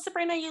like, oh,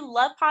 Sabrina, you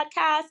love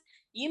podcasts.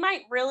 You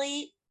might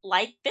really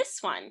like this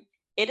one.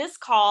 It is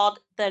called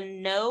the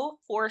Know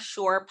For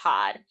Sure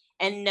Pod.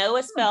 And Know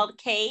is spelled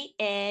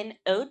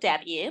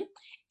K-N-O-W.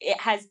 It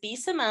has B.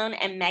 Simone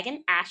and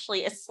Megan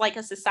Ashley. It's like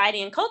a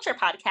society and culture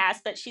podcast,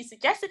 but she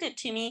suggested it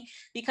to me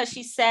because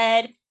she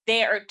said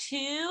there are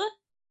two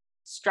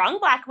strong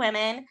Black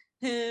women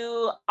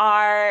who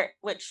are,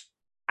 which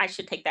I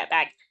should take that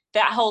back.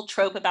 That whole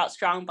trope about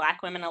strong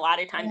Black women, a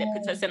lot of times it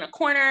puts us in a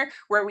corner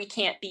where we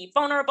can't be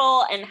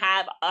vulnerable and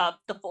have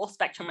the full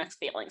spectrum of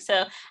feelings.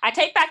 So I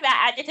take back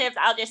that adjective.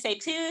 I'll just say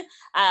two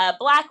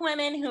Black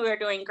women who are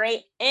doing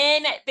great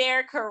in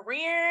their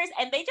careers,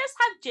 and they just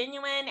have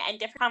genuine and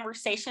different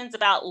conversations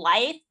about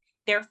life,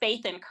 their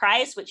faith in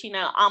Christ, which,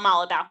 I'm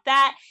all about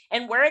that,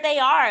 and where they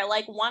are.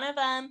 Like one of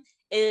them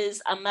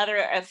is a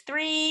mother of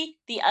 3.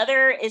 The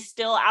other is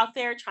still out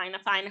there trying to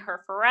find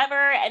her forever.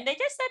 And they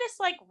just said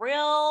it's like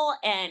real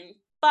and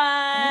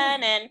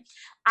fun. And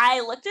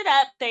I looked it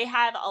up. They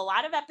have a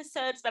lot of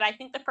episodes, but I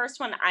think the first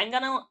one I'm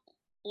going to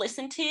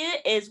listen to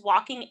is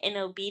Walking in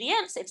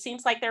Obedience. It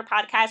seems like their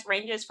podcast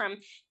ranges from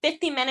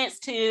 50 minutes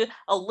to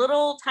a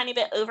little tiny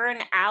bit over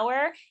an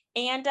hour.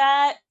 And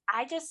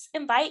I just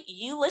invite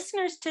you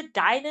listeners to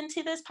dive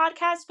into this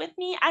podcast with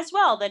me as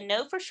well, the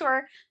Know For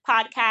Sure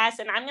podcast.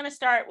 And I'm going to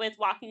start with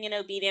Walking in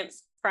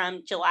Obedience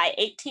from July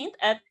 18th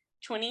of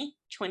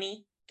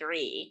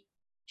 2023.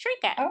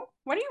 Shrika,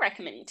 what are you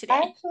recommending today? I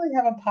actually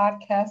have a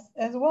podcast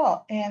as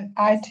well. And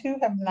I too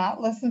have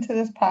not listened to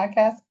this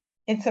podcast.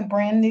 It's a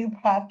brand new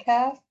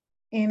podcast.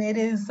 And it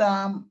is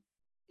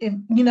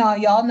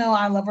y'all know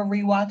I love a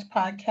rewatch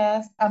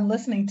podcast. I'm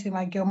listening to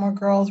my Gilmore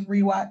Girls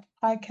rewatch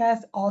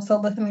podcast, also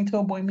listening to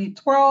a Boy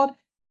Meets World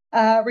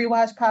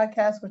rewatch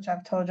podcast, which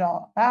I've told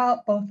y'all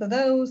about, both of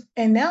those.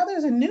 And now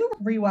there's a new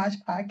rewatch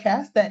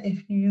podcast that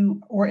if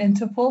you were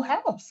into Full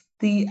House,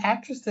 the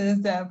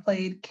actresses that have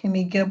played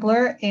Kimmy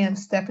Gibbler and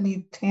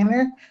Stephanie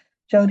Tanner,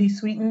 Jodie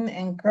Sweetin,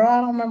 and girl,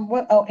 I don't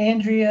remember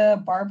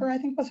Andrea Barber, I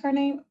think was her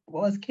name,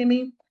 was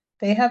Kimmy.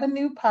 They have a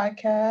new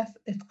podcast.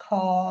 It's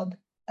called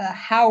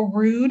How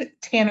Rude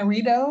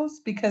Tanneritos,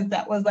 because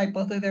that was like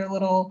both of their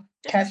little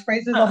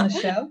catchphrases on the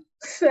show.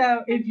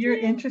 So if you're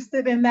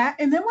interested in that.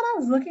 And then when I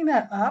was looking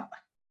that up,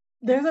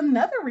 there's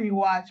another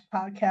rewatch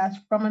podcast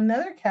from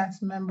another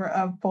cast member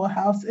of Full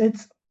House.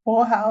 It's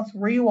Full House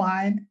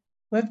Rewind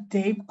with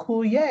Dave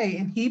Coulier,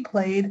 and he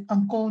played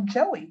Uncle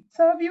Joey.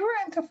 So if you were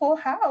into Full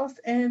House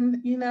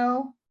and,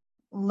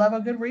 love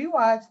a good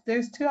rewatch,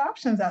 there's 2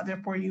 options out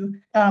there for you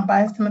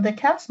by some of the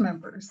cast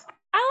members.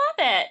 I love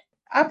it.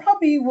 I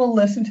probably will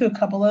listen to a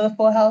couple of the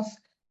Full House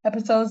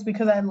episodes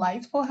because I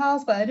liked Full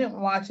House, but I didn't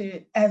watch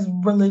it as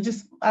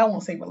religious. I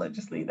won't say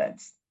religiously.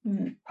 That's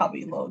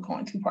probably a little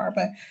going too far,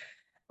 but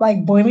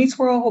like Boy Meets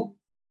World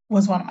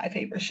was one of my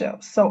favorite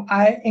shows. So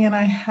I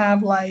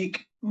have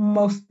like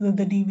most of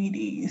the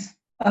DVDs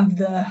of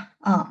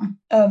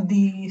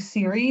the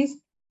series.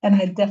 And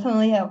I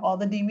definitely have all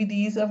the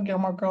DVDs of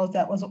Gilmore Girls.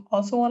 That was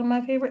also one of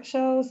my favorite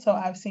shows. So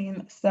I've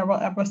seen several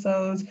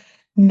episodes,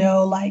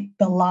 know like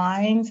the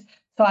lines.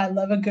 So I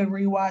love a good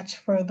rewatch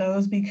for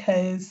those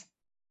because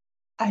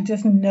I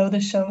just know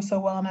the show so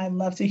well and I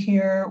love to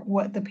hear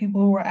what the people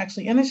who were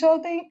actually in the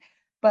show think.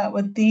 But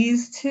with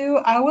these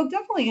two, I was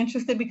definitely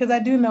interested because I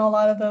do know a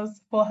lot of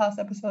those Full House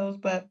episodes,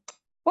 but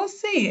we'll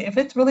see. If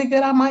it's really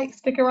good, I might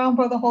stick around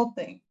for the whole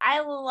thing.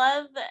 I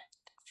love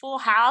Full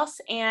House,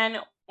 and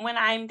when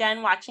I'm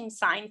done watching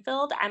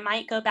Seinfeld, I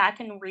might go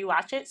back and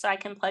rewatch it so I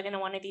can plug into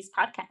one of these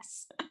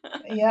podcasts.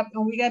 Yep,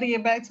 and we got to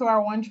get back to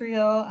our One Tree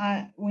Hill.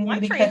 We One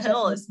need to Tree catch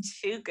Hill up. is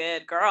too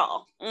good,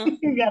 girl.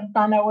 You got to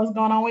find out what's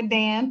going on with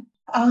Dan.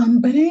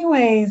 But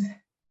anyways,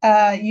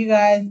 you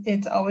guys,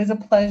 it's always a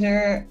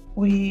pleasure.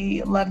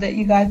 We love that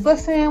you guys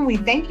listen. We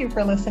thank you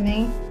for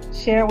listening.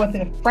 Share it with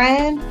a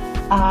friend,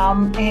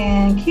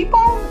 and keep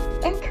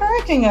on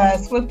encouraging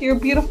us with your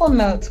beautiful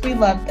notes. We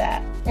love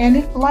that. And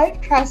if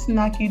life tries to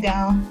knock you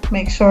down,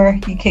 make sure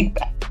you kick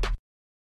back.